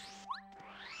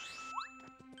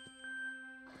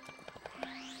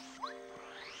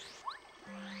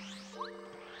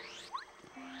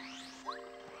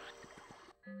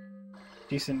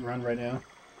 Decent run right now.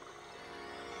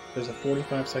 There's a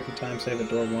 45-second time save at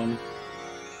door 1.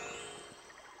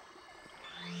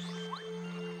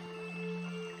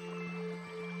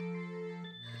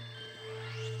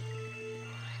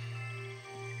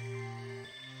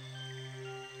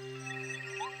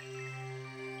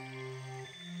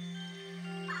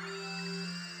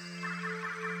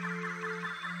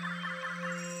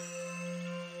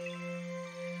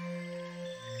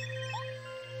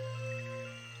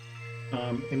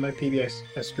 In my PB,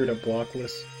 I screwed up block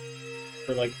list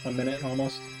for like a minute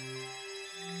almost.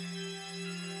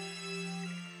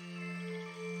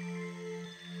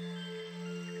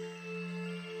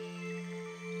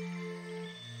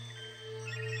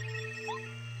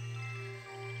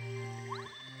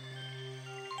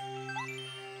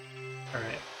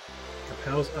 Alright. Our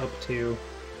pal's up to...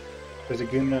 There's a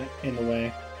Goomba in the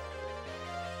way.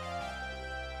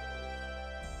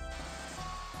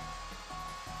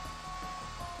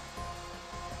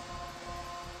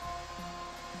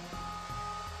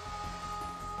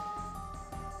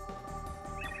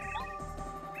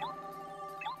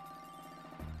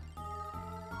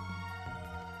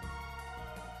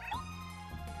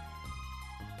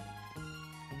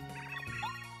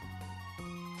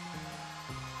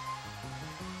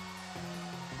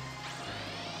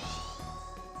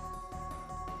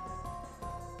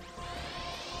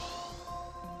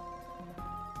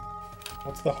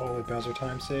 What's the Holy Bowser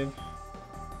time save?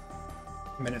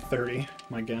 Minute 30.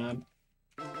 My god.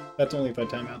 That's only if I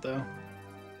time out, though.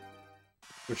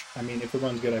 Which, I mean, if the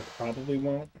run's good, I probably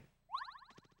won't.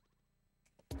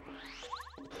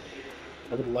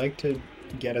 I would like to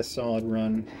get a solid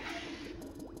run.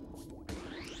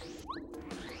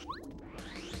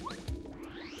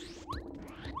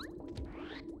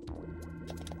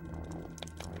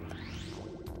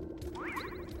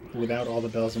 Without all the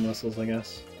bells and whistles, I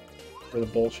guess. Or the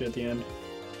bullshit at the end.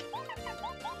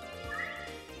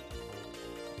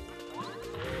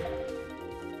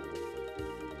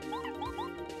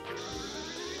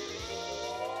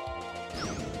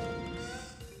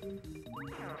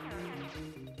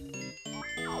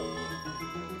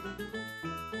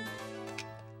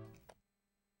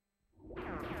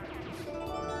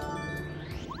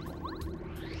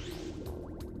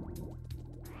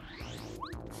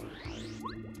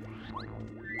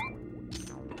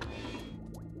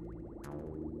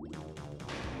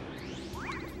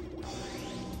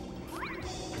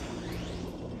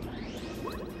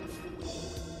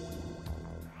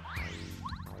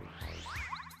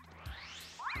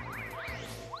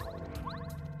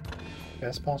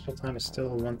 Best possible time is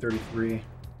still 1:33.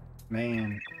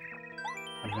 Man,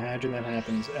 imagine that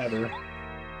happens ever.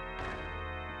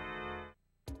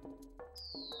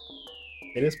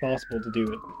 It is possible to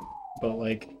do it, but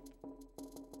like,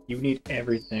 you need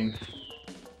everything,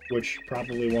 which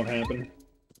probably won't happen.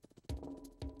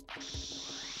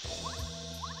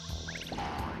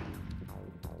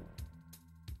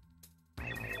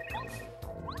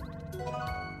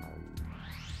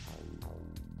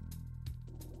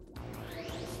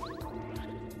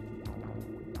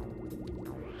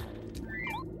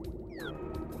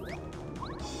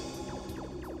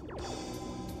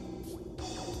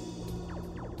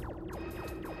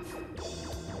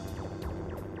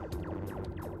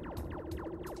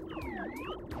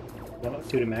 Well,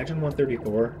 dude, imagine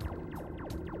 134.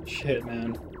 Shit,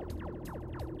 man.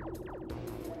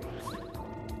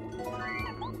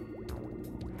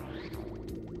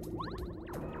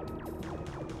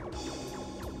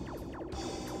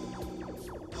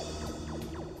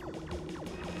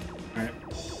 Alright.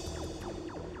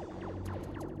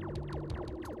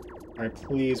 Alright,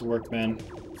 please work, man.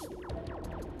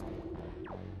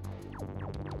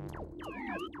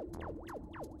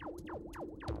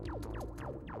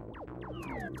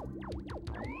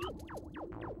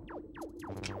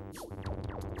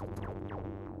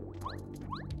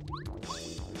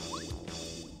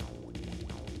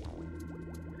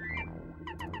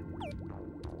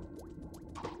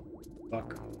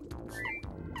 Fuck.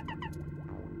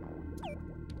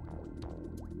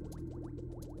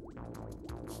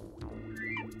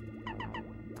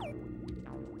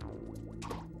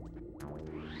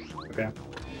 Okay.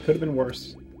 Could have been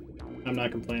worse. I'm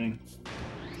not complaining.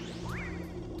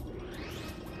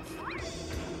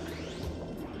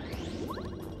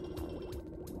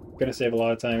 Gonna save a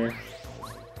lot of time here.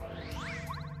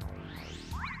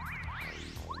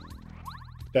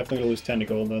 Definitely gonna lose 10 to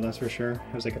gold though, that's for sure.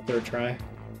 It was like a third try,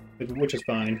 which is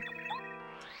fine.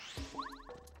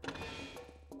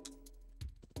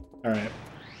 Alright.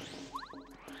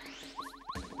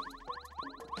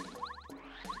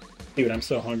 Dude, I'm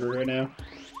so hungry right now.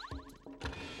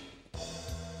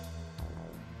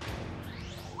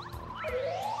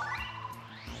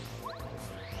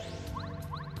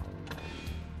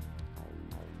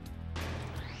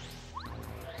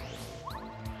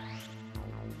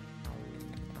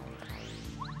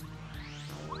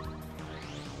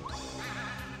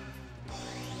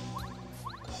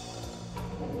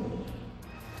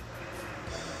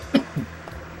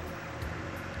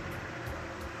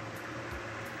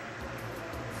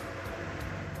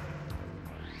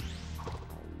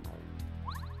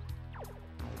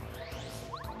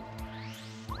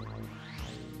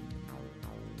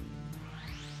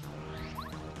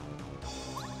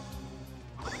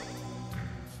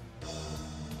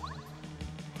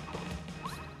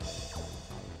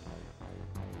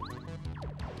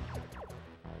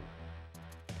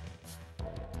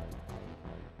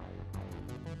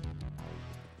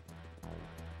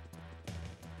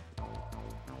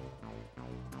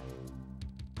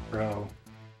 Bro.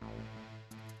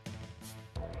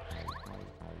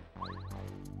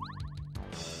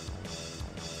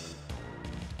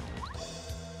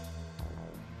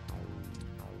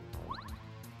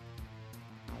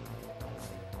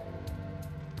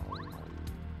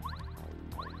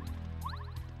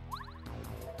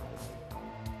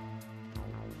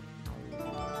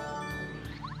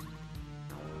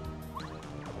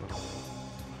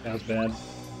 That was bad.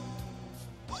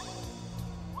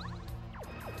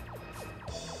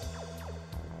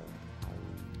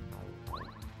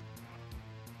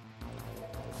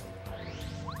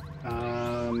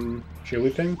 Should we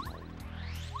ping?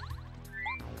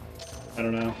 I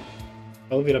don't know.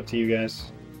 I'll leave it up to you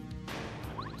guys.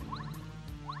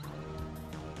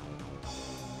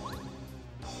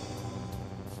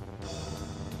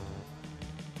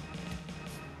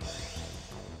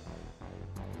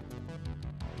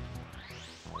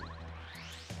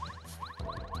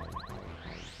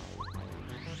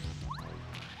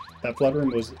 That flood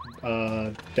room was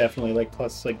definitely like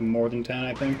plus like more than 10,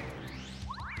 I think.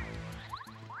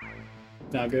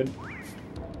 Not good.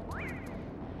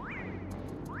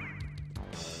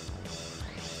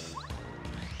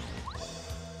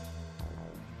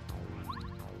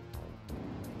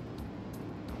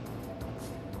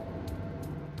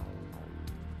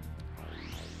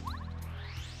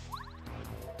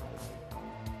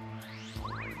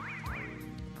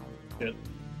 Good.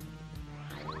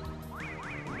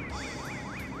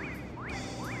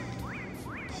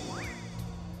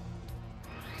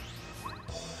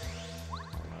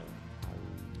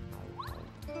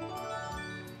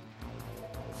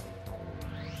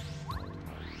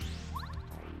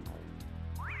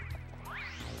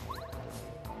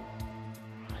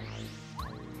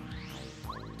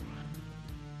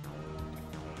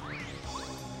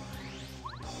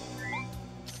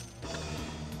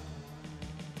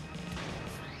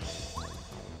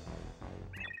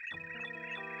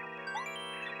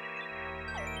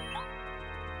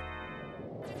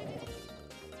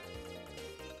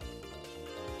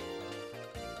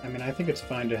 I mean, I think it's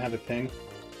fine to have a ping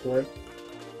for it.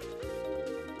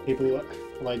 People,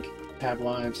 like, have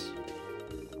lives.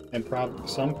 And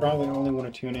some probably only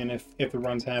want to tune in if the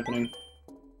run's happening.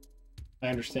 I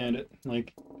understand it.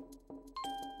 Like,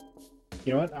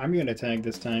 you know what? I'm gonna tag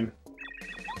this time.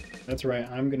 That's right,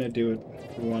 I'm gonna do it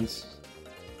for once.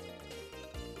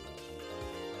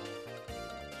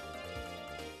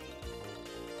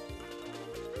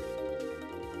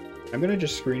 I'm gonna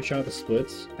just screenshot the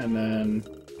splits and then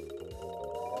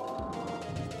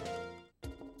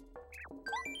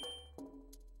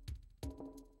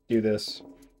do this.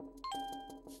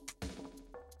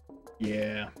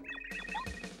 Yeah.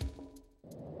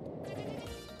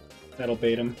 That'll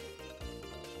bait him.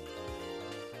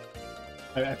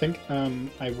 I think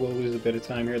I will lose a bit of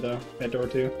time here though, at door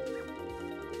 2.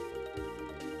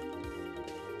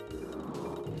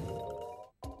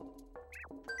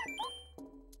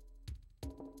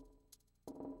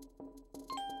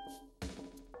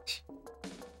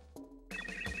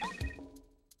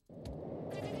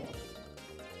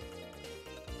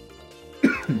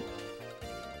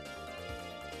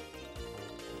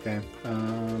 Okay,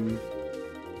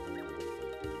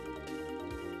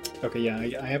 okay, yeah,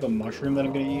 I have a mushroom that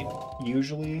I'm gonna eat.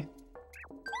 Usually,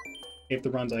 if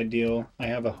the run's ideal, I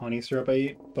have a honey syrup I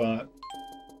eat, but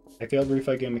I failed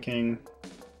refight Game of King,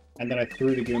 and then I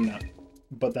threw the Goom Nut,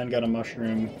 but then got a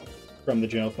mushroom from the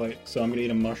jail fight, so I'm gonna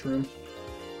eat a mushroom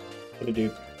for the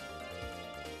dupe,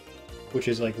 which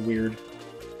is, like, weird.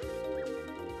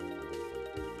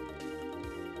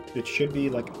 It should be,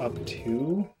 like, up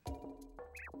 2?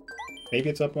 Maybe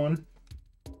it's up 1?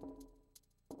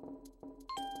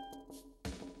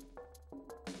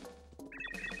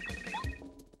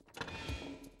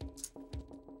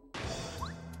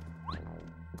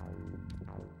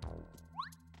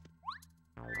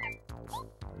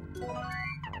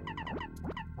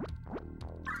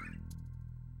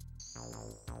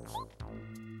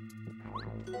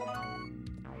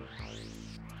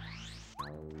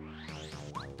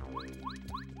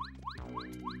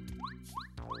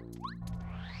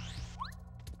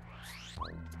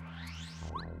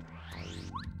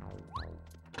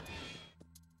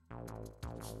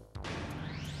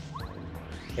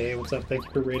 Hey, what's up? Thank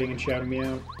you for rating and shouting me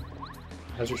out.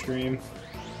 How's your stream?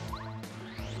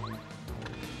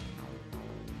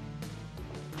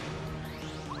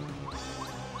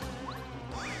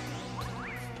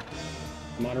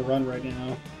 I'm on a run right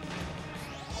now.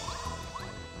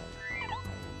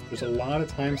 There's a lot of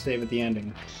time save at the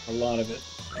ending. A lot of it.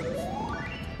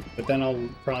 But then I'll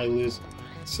probably lose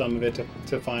some of it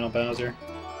to Final Bowser.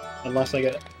 Unless I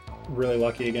get really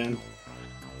lucky again.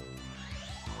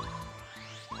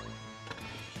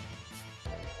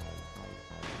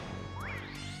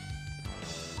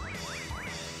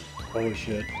 Holy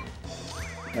shit.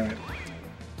 Alright.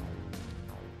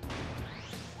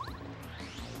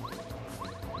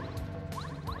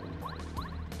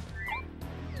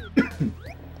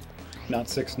 Not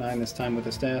 6-9 this time with the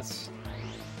stats.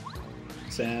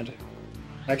 Sad.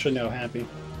 Actually, no, happy.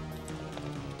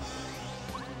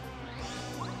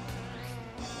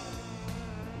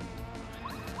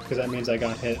 Because that means I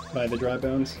got hit by the dry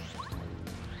bones.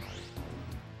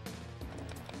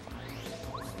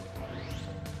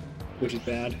 Which is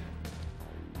bad.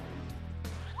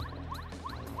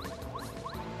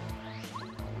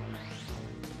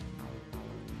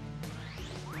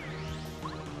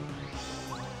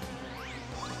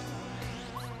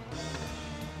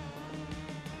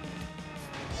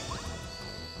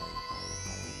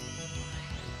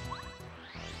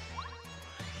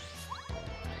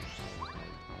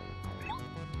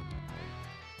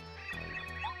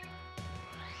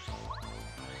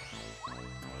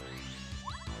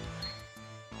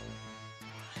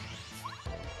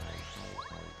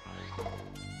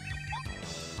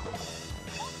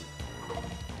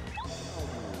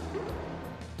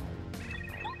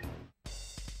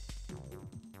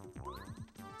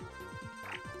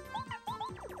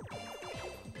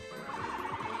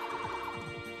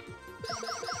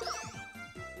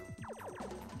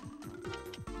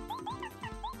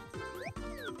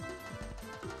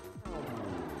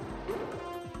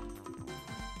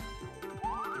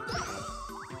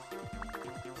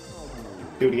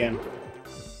 Do it again.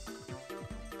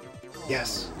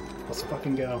 Yes! Let's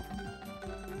fucking go.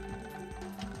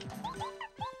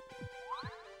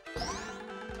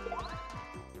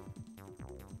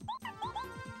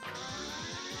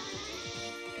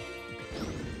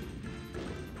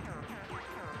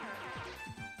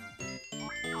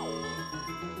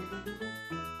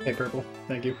 Hey, Purple.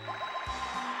 Thank you.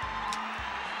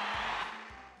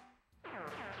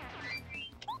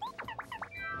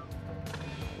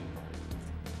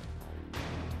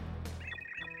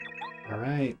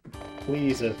 Alright.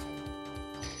 Please.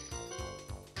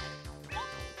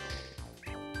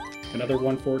 Another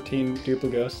 114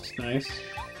 Duplighosts. Nice.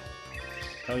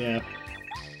 Oh yeah.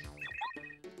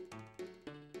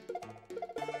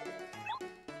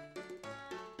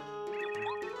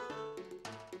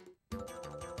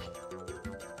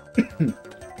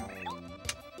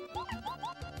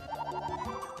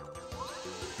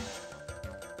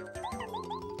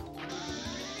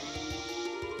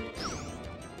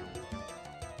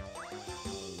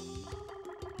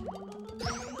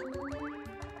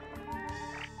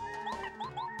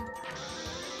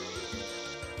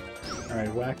 Alright,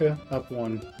 Wacka, up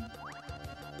 1.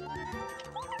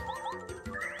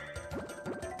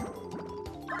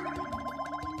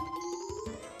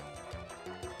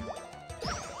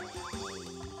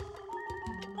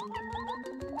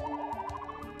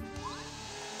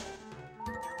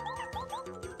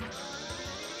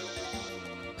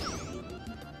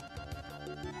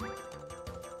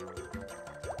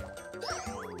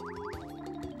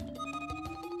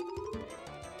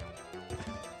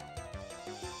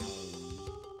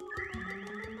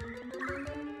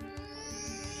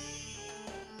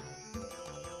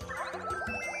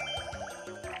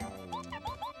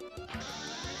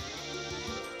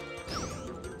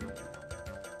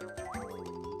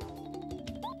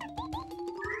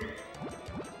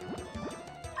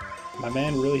 My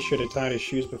man really should have tied his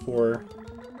shoes before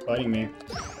fighting me.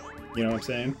 You know what I'm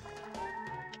saying?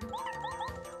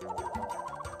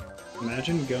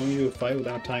 Imagine going to a fight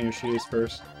without tying your shoes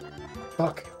first.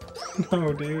 Fuck.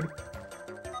 No, dude.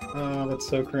 Oh, that's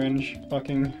so cringe.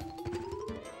 Fucking...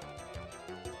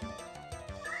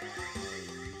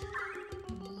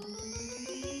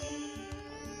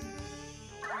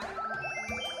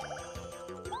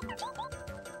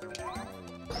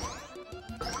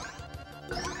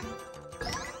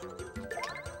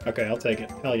 Okay, I'll take it.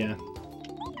 Hell yeah.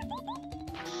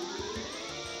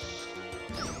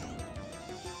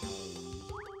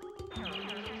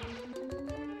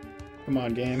 Come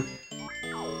on, game.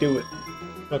 Do it.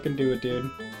 Fucking do it, dude.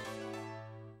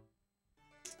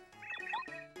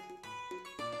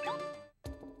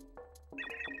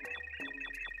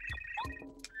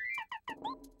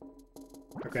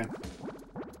 Okay.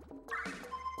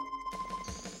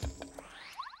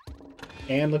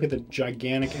 And look at the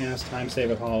gigantic-ass time save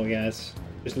of Hollow, guys.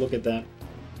 Just look at that.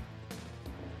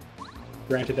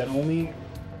 Granted, that only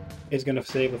is going to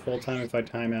save the full time if I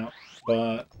time out,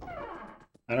 but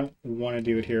I don't want to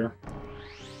do it here.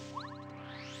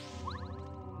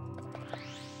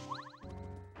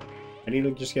 I need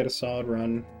to just get a solid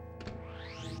run,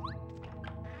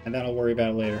 and then I'll worry about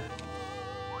it later.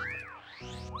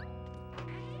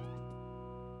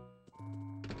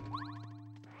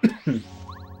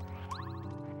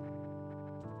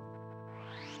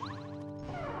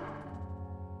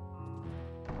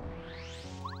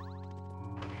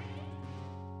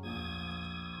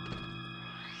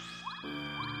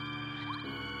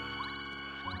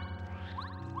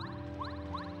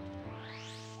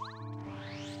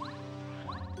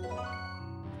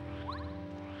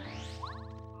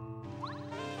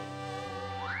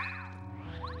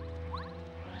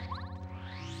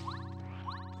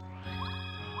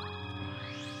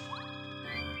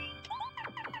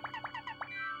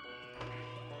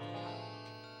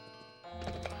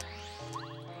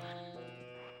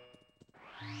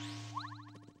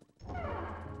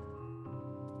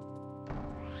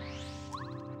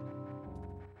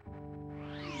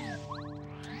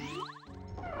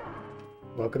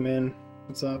 Welcome in.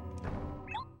 What's up?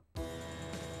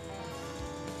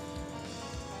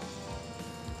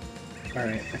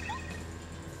 Alright.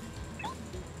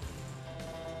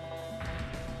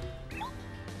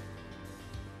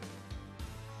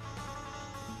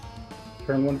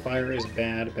 Turn 1 fire is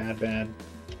bad, bad, bad.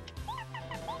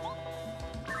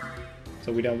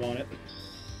 So we don't want it.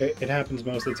 It happens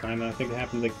most of the time. I think it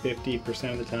happens like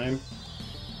 50% of the time.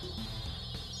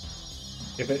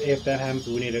 If that happens,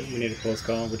 we need a close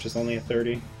call, which is only a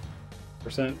 30%.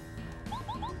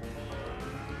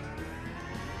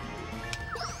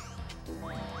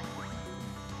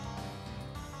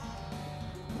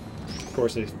 Of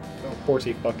course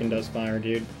he fucking does fire,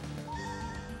 dude.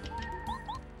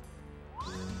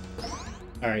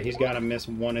 Alright, he's gotta miss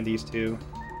one of these two.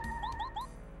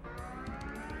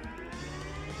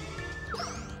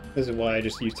 This is why I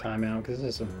just use timeout, because this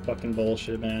is some fucking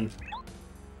bullshit, man.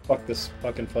 Fuck this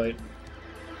fucking fight.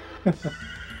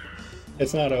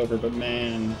 It's not over, but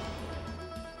man.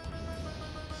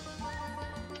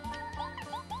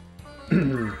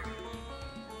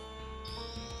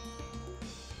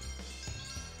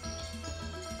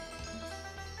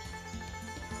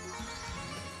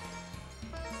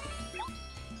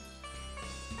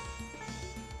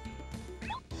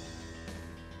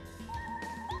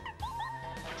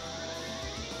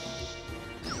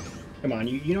 Come on,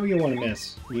 you know you want to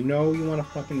miss. You know you want to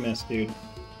fucking miss, dude.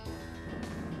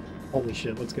 Holy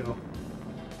shit, let's go.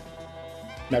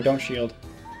 No, don't shield.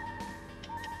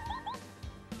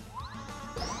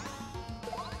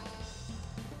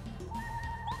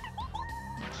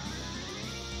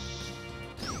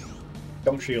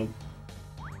 Don't shield.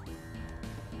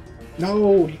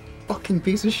 No, you fucking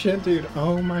piece of shit, dude.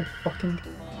 Oh my fucking...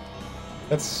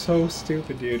 That's so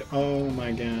stupid, dude. Oh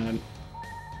my god.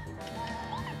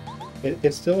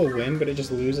 It's still a win, but it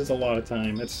just loses a lot of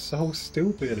time. It's so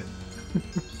stupid.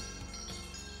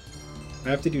 I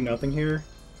have to do nothing here.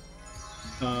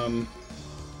 I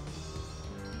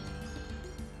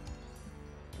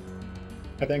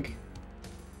think.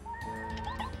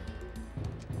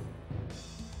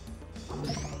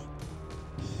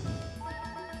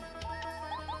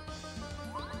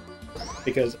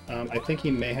 Because I think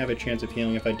he may have a chance of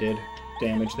healing if I did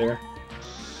damage there.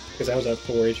 Because I was at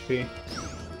 4 HP.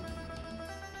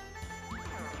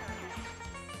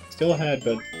 Still ahead,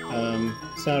 but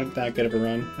it's not that good of a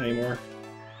run anymore.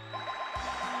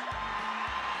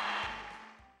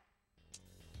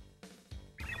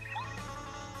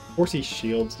 Of course he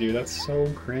shields, dude. That's so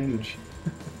cringe.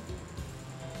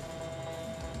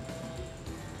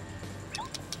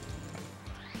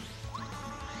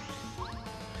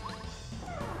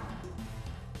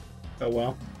 Oh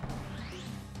well.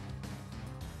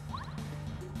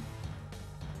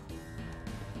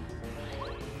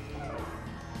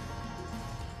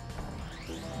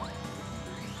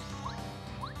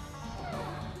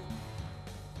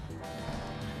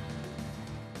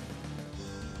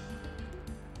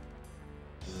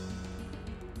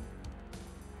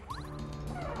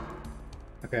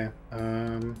 Okay,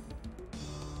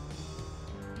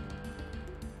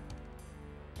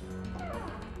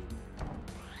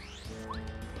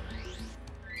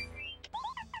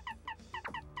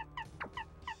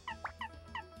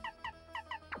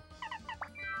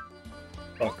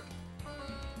 fuck.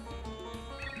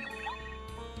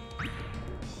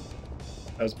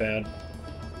 That was bad.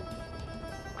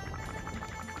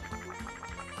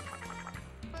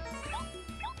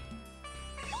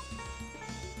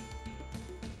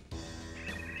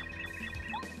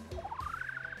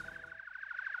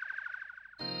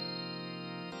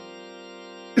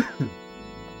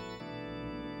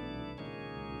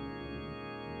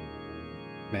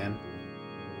 Man.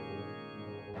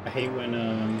 I hate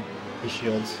when he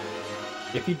shields.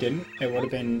 If he didn't, it would have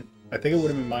been... I think it would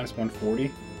have been minus 140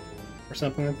 or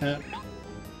something like that.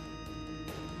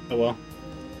 Oh well.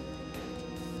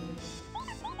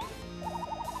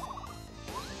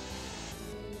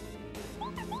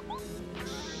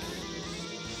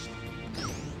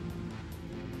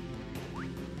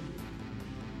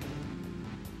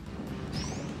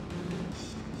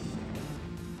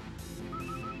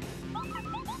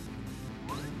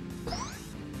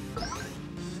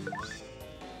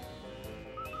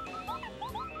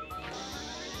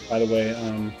 By the way,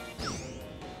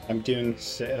 I'm doing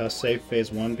save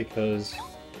phase 1 because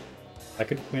I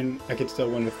could still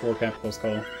win with 4 capitals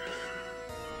call.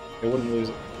 It wouldn't lose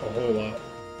a whole lot,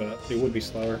 but it would be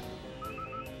slower.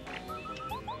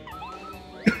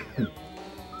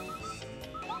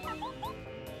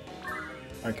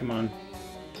 Alright, come on.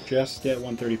 Just get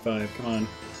 135, come on.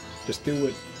 Just do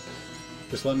it.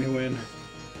 Just let me win.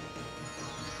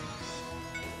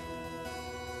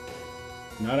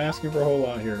 Not asking for a whole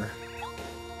lot here.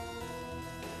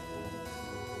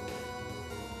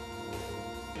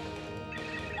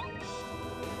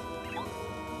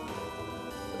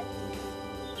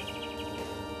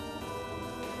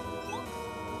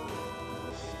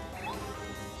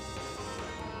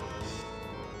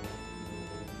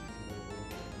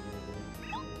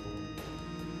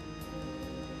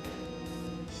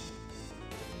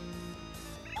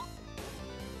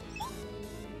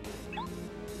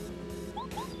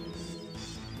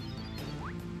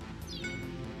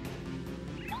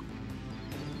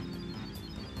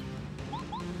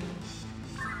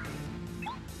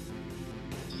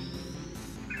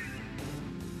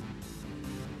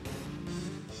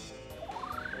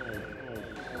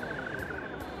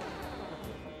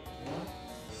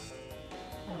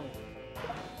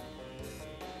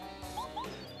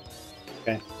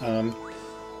 Okay,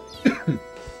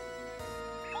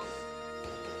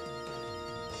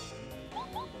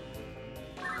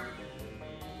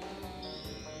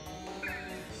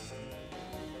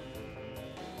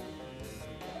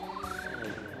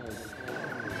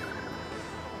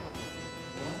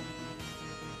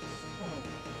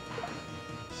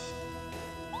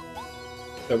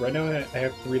 so right now I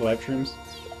have 3 live streams.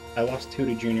 I lost 2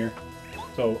 to Junior.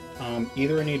 So,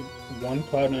 either I need 1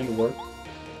 Cloud9 to work,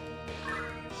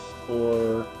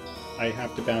 or I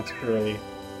have to bounce early.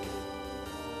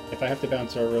 If I have to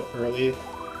bounce early,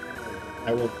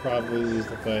 I will probably lose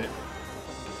the fight.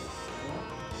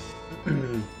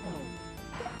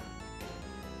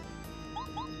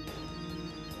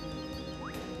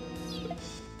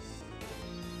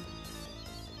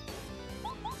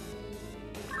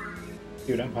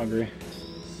 Dude, I'm hungry.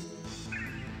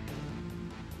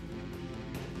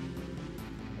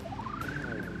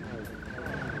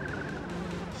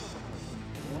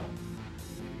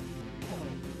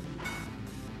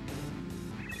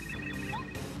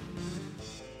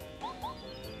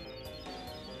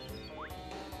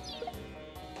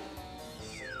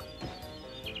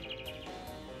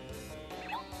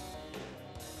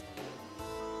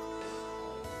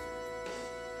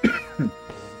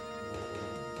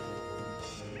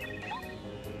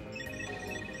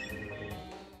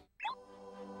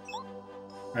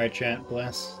 Alright, chat,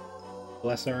 bless.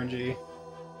 Bless RNG.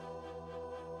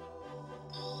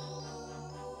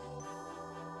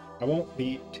 I won't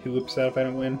be too upset if I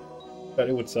don't win, but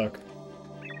it would suck.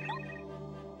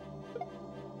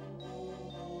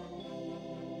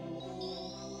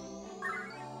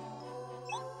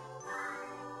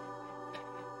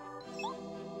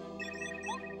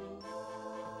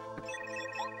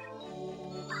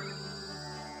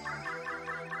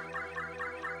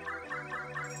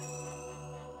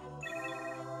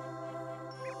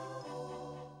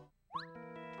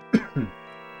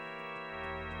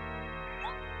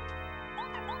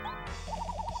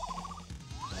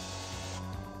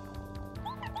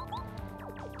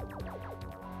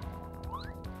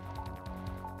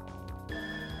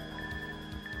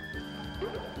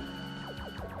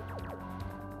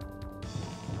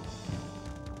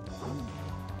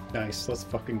 Nice, let's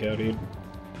fucking go, dude.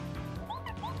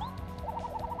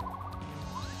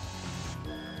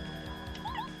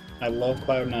 I love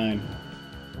Cloud9.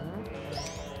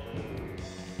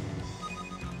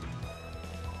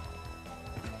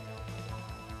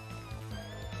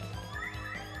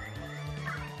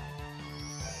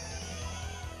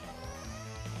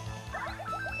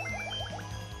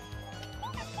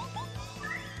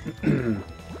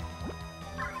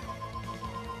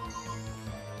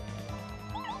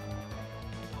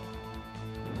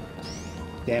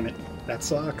 Damn it. That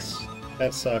sucks.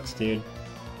 That sucks, dude.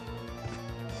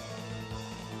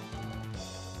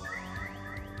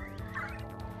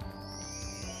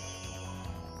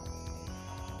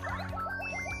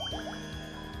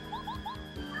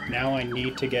 Now I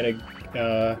need to get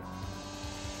a,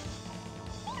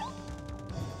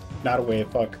 not a wave,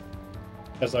 fuck.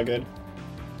 That's not good.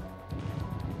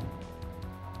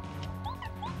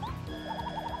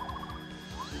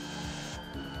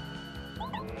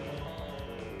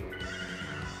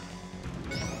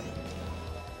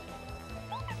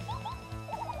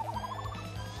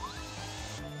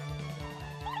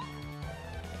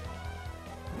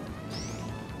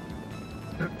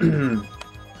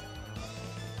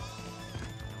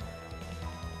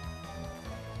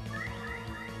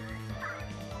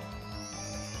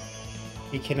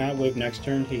 He cannot wave next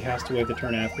turn, he has to wave the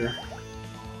turn after.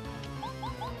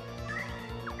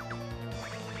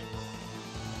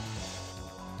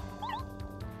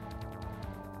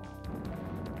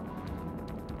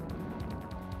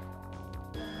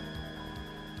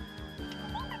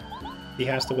 He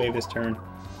has to wave his turn.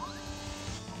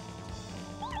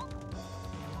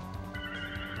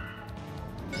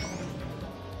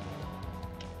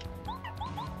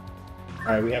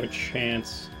 Alright, we have a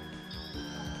chance.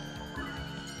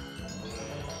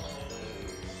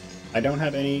 I don't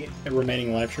have any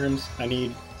remaining life shrooms. I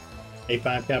need a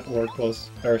 5-cap or close,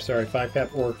 or sorry,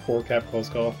 5-cap or 4-cap close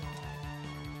call.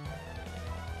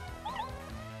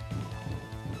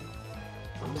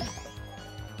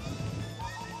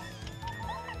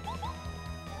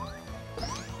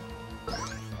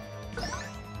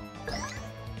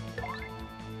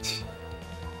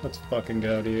 Let's fucking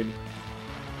go, dude.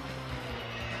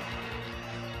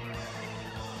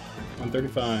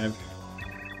 135.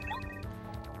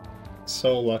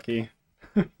 So lucky.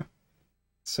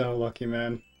 So lucky,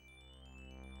 man.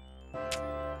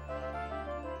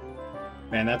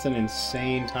 Man, that's an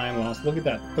insane time loss. Look at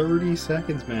that, 30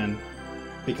 seconds, man.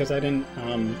 Because I didn't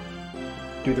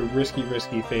do the risky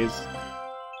phase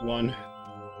 1.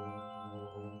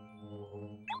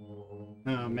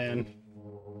 Oh, man.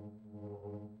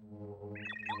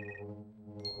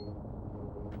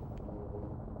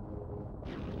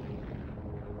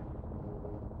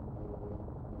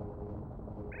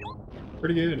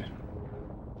 Pretty good.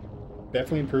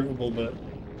 Definitely improvable, but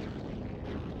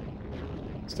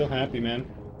still happy,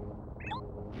 man.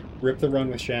 Rip the run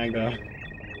with Shag, though.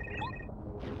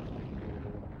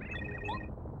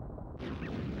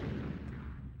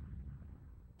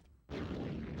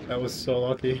 That was so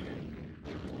lucky.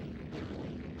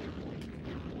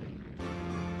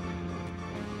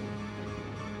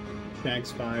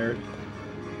 Shag's fired.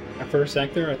 At first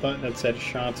sector, I thought that said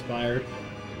shots fired.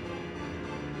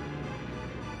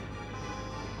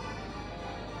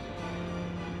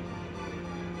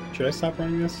 Should I stop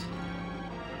running this?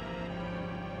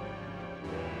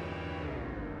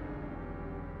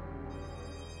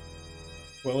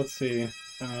 Well, let's see.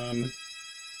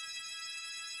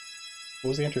 What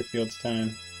was the interfield's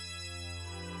time?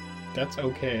 That's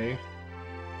okay.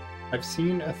 I've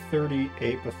seen a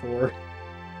 38 before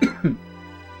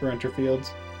for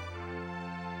interfields.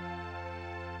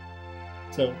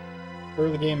 So,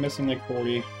 early game missing like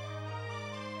 40.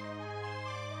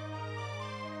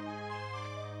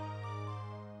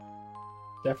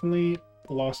 Definitely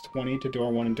lost 20 to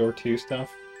door 1 and door 2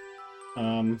 stuff.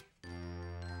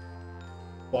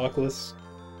 Blockless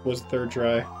was third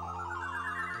try.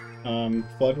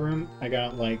 Flood room, I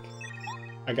got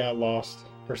lost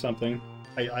or something.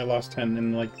 I lost 10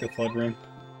 in like the flood room.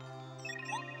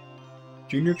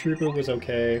 Junior Trooper was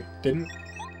okay. Didn't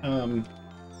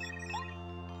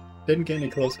get any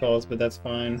close calls, but that's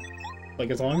fine. Like,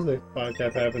 as long as the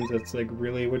 5-cap happens, that's like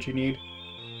really what you need.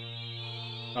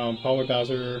 Polar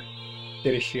Bowser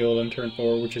did a shield on turn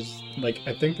 4, which is, like,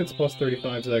 I think that's plus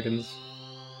 35 seconds.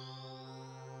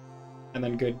 And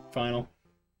then good final.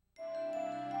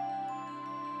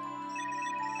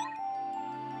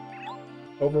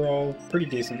 Overall, pretty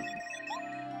decent.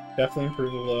 Definitely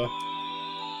improvable, though.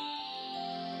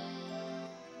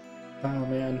 Oh,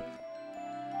 man.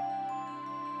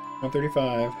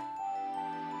 135.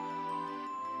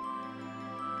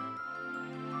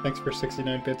 Thanks for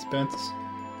 69 bits, Spence.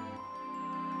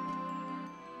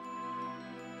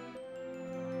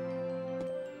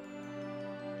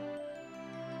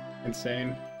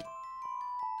 Insane.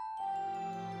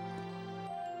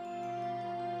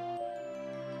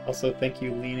 Also, thank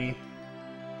you, Leanie.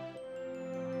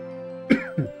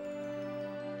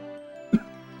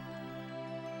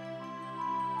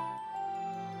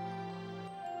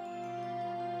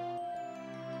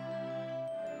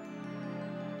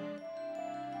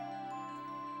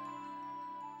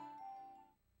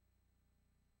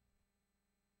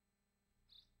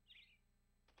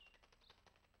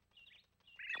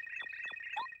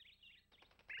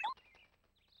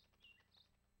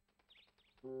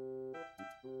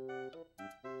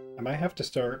 I might have to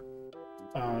start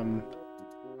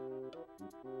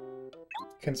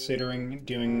considering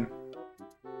doing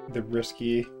the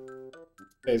risky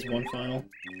phase 1 final,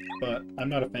 but I'm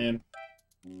not a fan.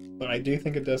 But I do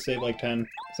think it does save like 10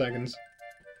 seconds,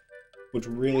 which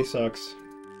really sucks.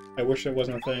 I wish it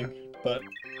wasn't a thing, but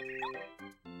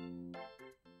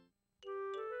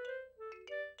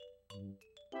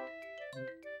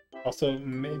also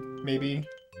maybe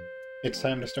it's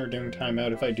time to start doing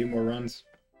timeout if I do more runs.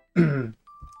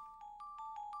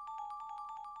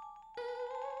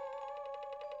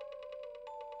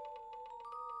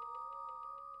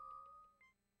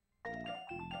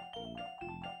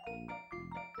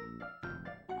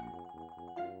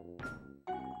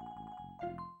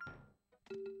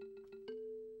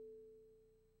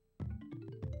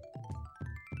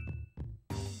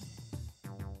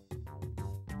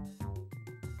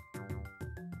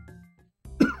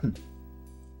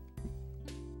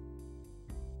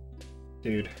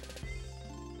 Dude.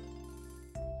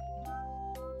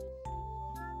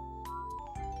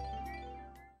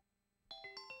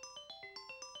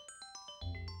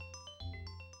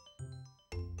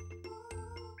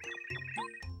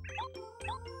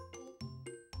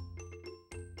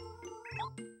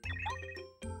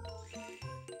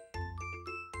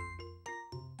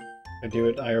 I do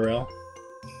it IRL.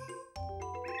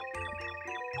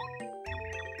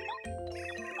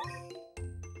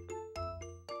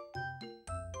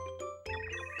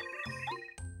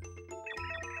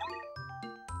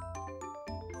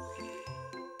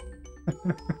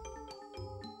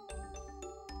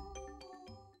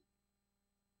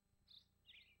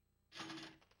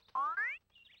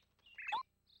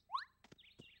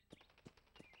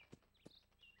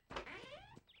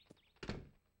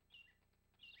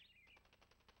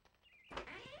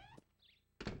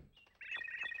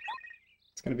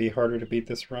 It's gonna be harder to beat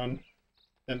this run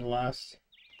than the last.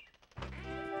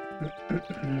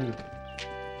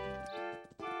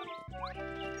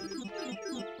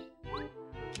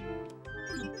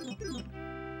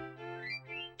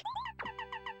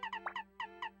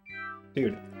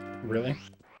 Dude, really?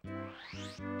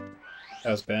 That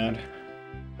was bad.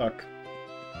 Fuck.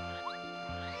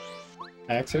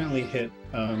 I accidentally hit,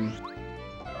 I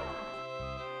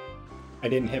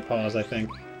didn't hit pause, I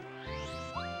think.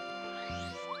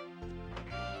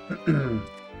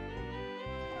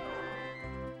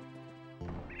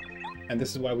 And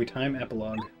this is why we time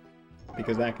epilogue,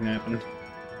 because that can happen.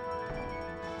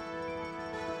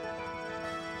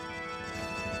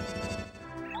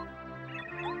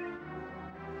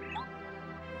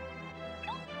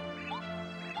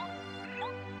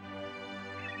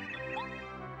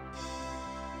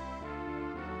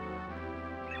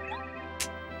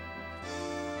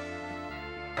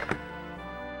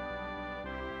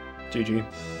 GG.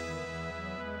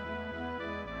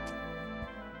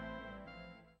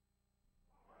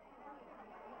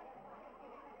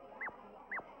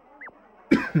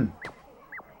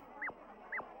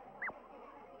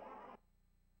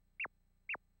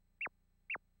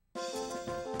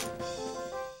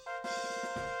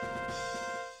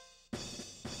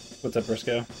 What's up,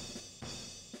 Briscoe?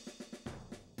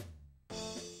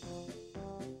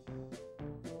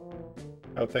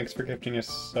 Oh, thanks for gifting a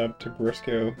sub to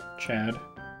Briscoe, Chad.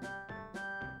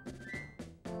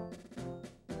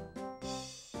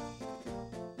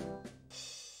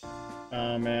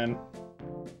 Oh, man.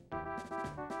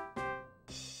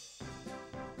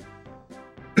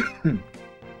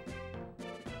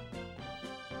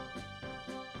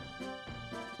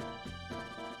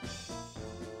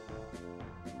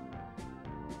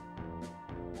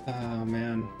 Oh,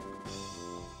 man.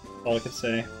 All I could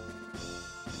say.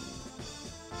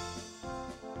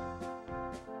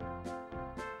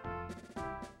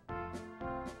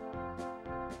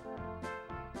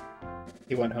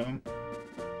 He went home.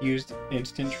 Used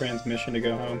instant transmission to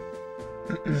go home.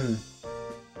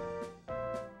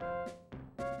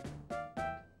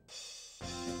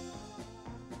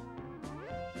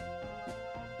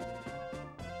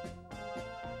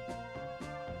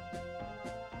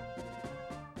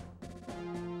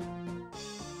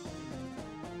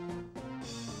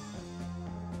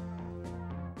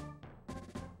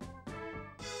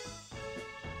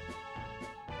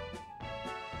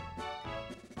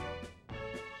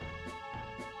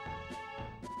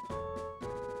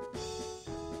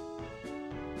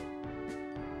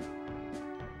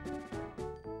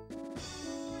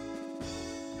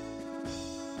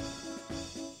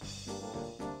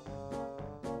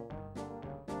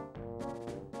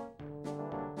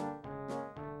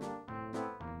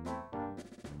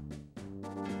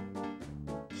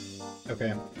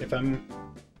 Okay, if I'm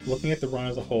looking at the run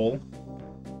as a whole,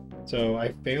 so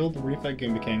I failed Refight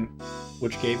Goomba King,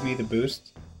 which gave me the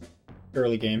boost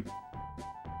early game.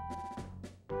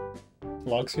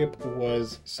 Log Skip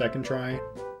was second try,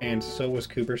 and so was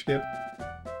Cooper Skip.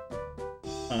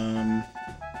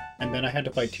 And then I had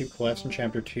to fight two Clefs in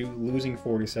Chapter 2, losing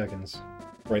 40 seconds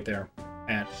right there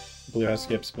at Blue House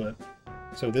Skip split.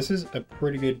 So this is a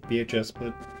pretty good VHS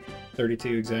split,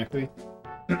 32 exactly.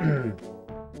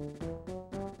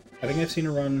 I think I've seen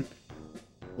a run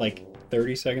like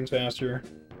 30 seconds faster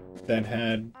that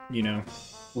had, you know,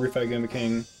 Refight Goomba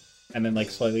King and then like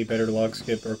slightly better Log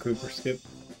Skip or Cooper Skip.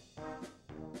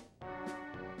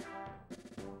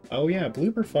 Oh yeah,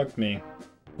 Blooper fucked me.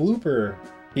 Blooper!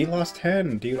 He lost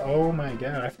 10, dude. Oh my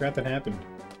god, I forgot that happened.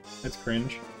 That's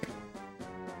cringe.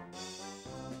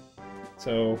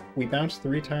 So, we bounced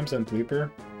 3 times on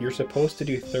Blooper. You're supposed to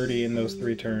do 30 in those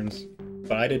 3 turns,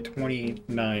 but I did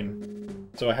 29.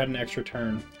 So I had an extra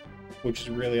turn, which is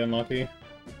really unlucky.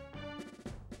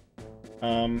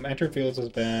 Enter fields was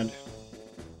bad.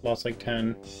 Lost like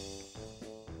 10.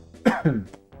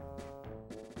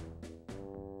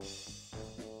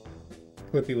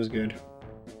 Clippy was good.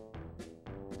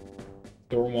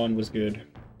 Door 1 was good.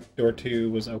 Door 2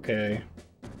 was okay.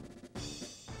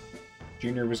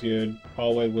 Junior was good.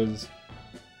 Hallway was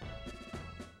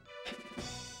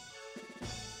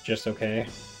just okay.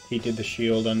 He did the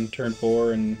shield on turn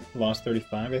 4 and lost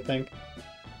 35, I think.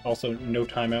 Also, no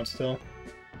timeout still.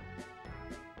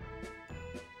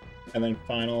 And then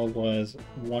final was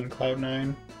 1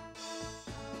 Cloud9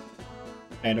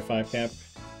 and a 5 cap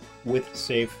with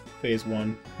safe phase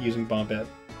 1 using Bombette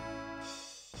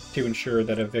to ensure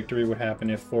that a victory would happen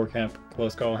if 4 cap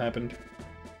close call happened.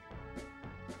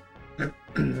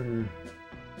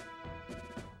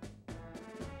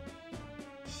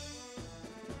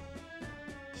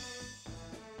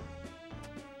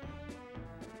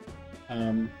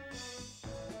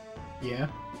 Yeah.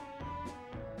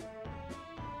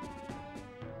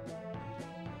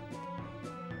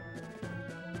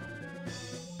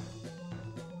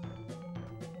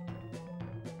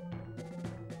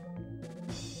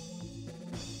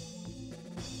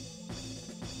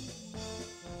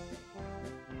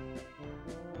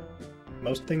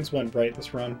 Most things went right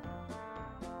this run.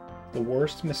 The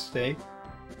worst mistake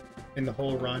in the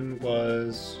whole run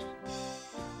was...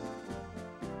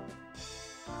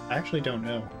 I actually don't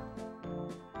know.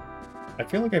 I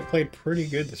feel like I played pretty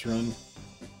good this run.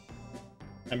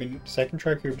 I mean, second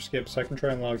try Cooper skip, second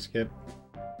try log skip.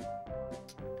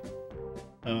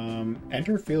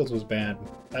 Enter fields was bad.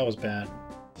 That was bad.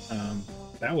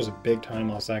 That was a big time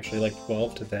loss actually, like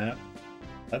 12 to that.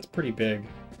 That's pretty big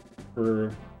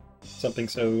for something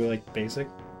so like basic.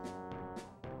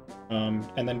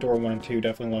 And then door 1 and 2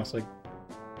 definitely lost like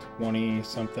 20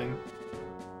 something.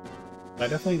 I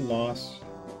definitely lost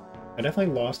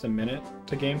a minute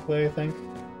to gameplay, I think.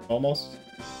 Almost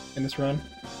in this run.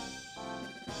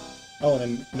 Oh,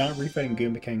 and then not refighting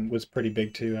Goomba King was pretty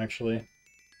big too, actually.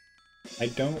 I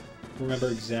don't remember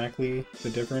exactly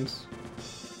the difference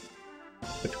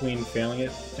between failing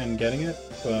it and getting it,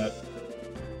 but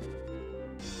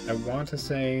I want to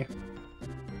say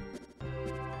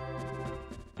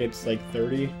it's like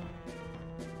 30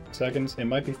 seconds. It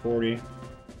might be 40.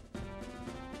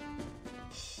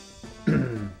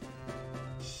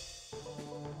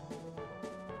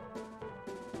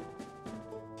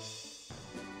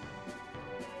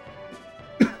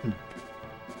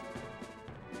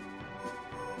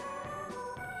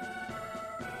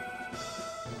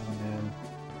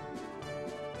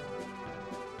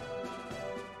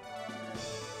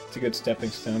 It's a good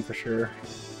stepping stone for sure.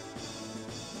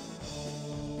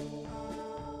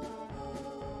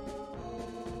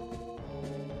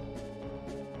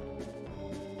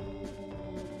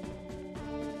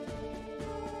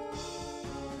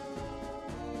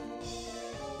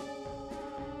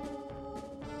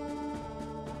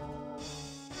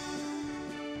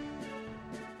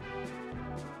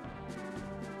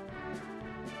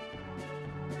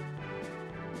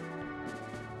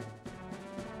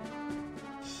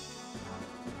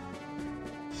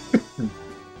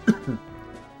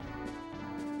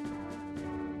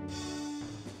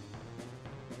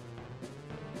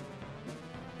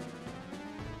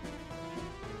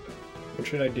 What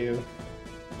should I do?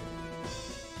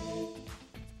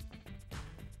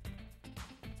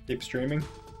 Keep streaming?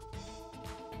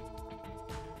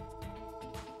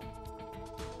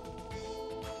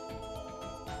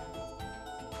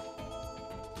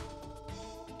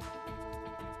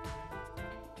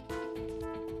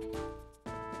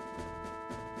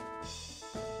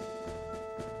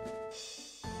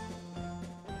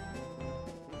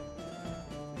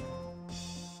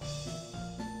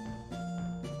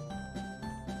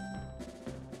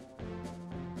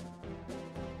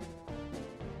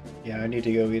 Yeah, I need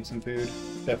to go eat some food.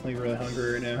 Definitely really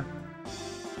hungry right now.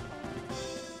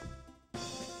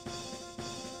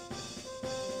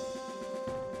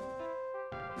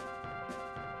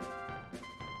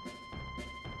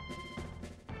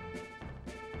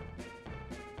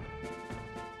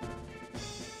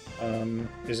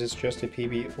 Is this just a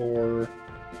PB or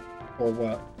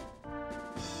what?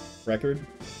 Record?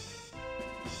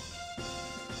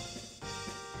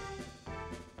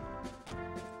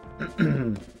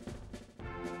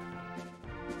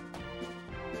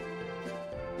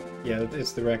 Yeah,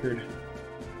 it's the record.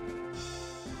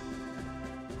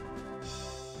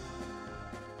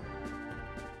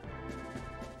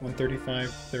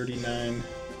 $135.39.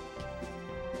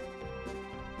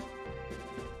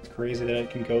 It's crazy that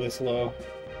it can go this low.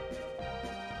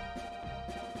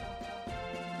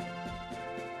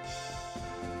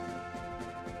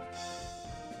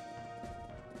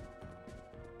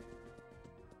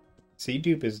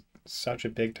 Seadupe is such a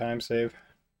big time save.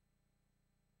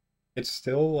 It's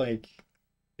still like,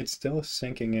 it's still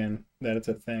sinking in that it's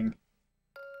a thing.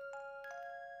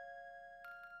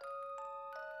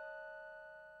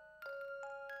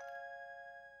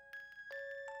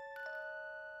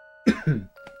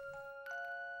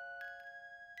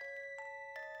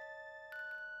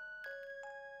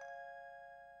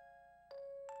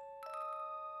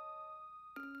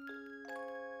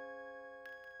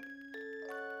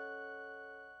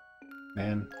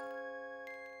 Man.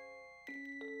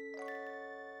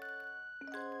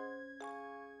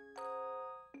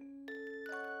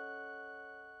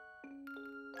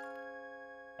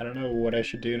 I don't know what I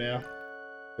should do now.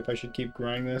 If I should keep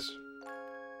growing this,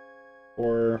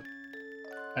 or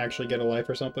actually get a life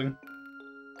or something.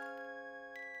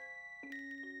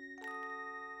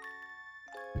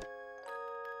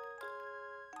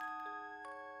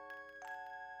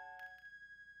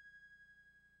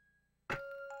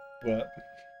 What?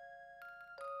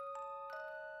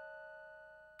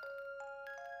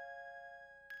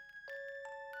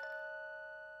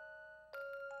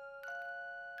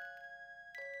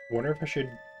 I wonder if I should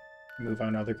move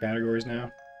on to other categories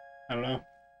now. I don't know.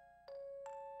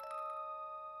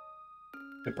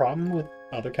 The problem with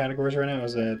other categories right now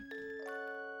is that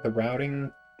the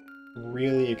routing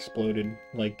really exploded.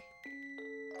 Like,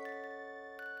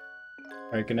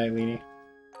 alright, good night, Leanie.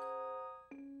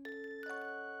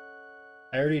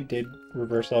 I already did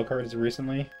reverse all cards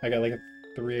recently. I got like a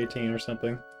 318 or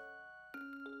something.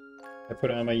 I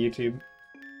put it on my YouTube.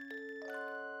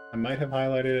 I might have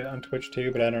highlighted it on Twitch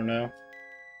too, but I don't know.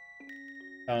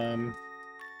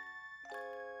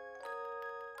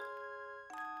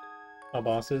 All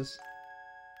bosses.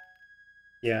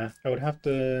 Yeah, I would have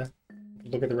to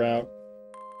look at the route.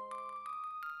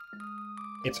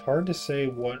 It's hard to say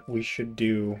what we should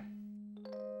do.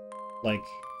 Like,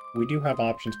 we do have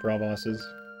options for all bosses,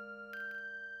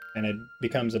 and it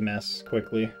becomes a mess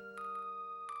quickly.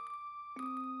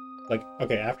 Like,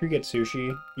 okay, after you get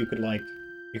sushi, you could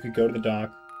go to the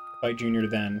dock, fight Junior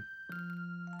then,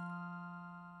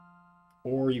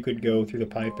 or you could go through the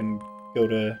pipe and go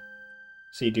to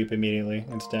Seadupe immediately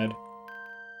instead.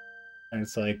 And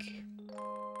it's like,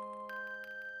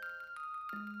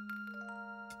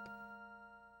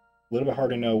 a little bit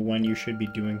hard to know when you should be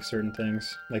doing certain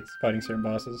things, like fighting certain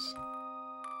bosses.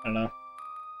 I don't know.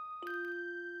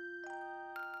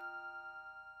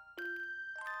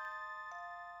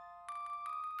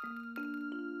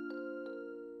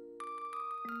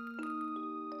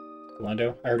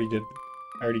 Glendo? I already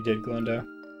did Glendo.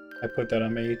 I put that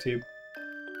on my YouTube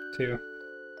too.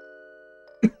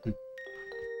 I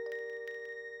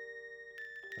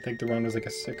think the run was like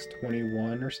a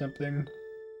 621 or something.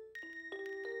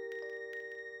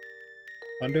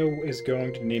 Glendo is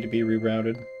going to need to be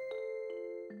rerouted.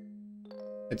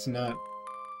 It's not...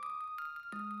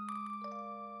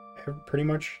 Pretty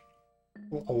much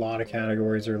a lot of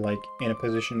categories are like in a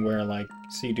position where like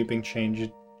Sea-duping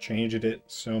changed it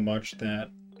so much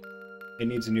that it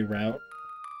needs a new route.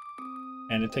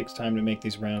 And it takes time to make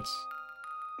these routes.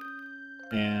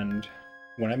 And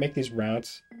when I make these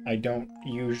routes, I don't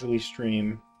usually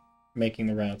stream making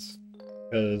the routes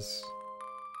because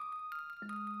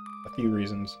a few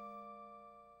reasons.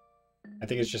 I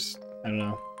think it's just, I don't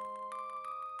know.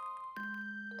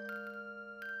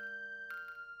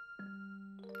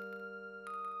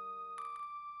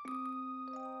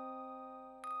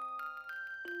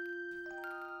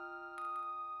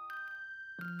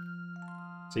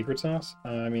 Secret sauce?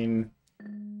 I mean,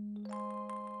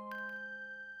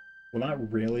 well,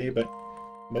 not really, but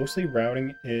mostly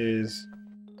routing is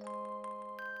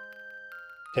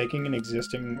taking an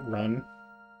existing run,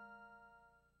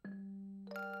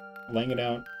 laying it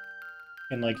out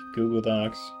in like Google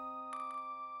Docs,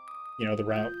 you know, the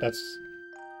route. That's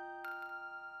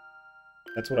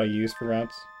what I use for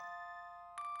routes.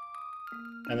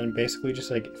 And then basically just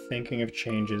like thinking of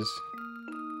changes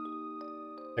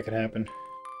that could happen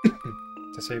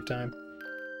to save time.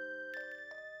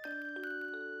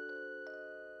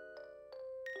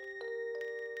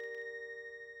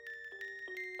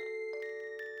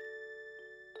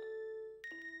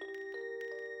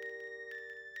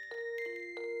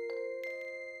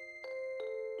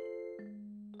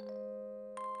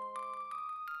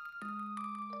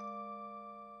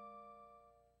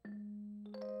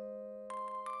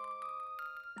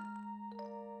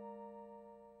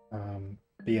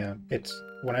 But yeah,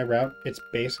 when I route, it's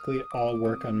basically all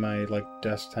work on my like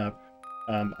desktop.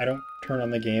 I don't turn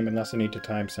on the game unless I need to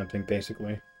time something,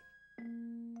 basically.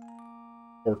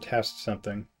 Or test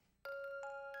something.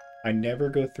 I never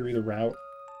go through the route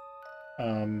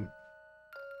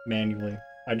manually.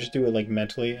 I just do it like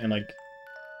mentally, and like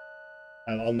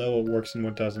I'll know what works and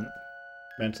what doesn't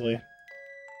mentally.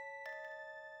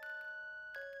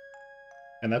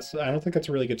 And that's, I don't think that's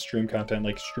really good stream content,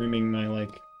 like streaming my like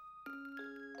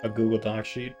a Google Doc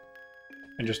sheet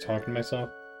and just talking to myself.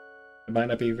 It might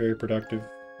not be very productive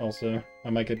also. I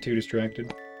might get too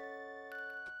distracted.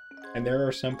 And there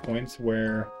are some points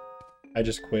where I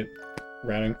just quit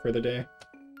routing for the day.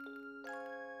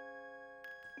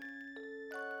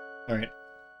 Alright.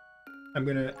 I'm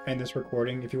gonna end this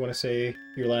recording. If you want to say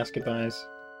your last goodbyes,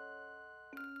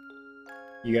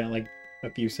 you got like a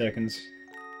few seconds.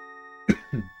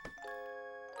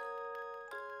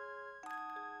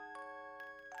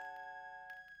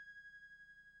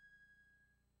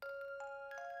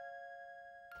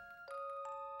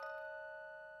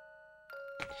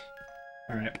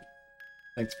 Alright.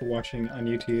 Thanks for watching on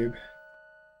YouTube.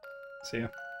 See ya.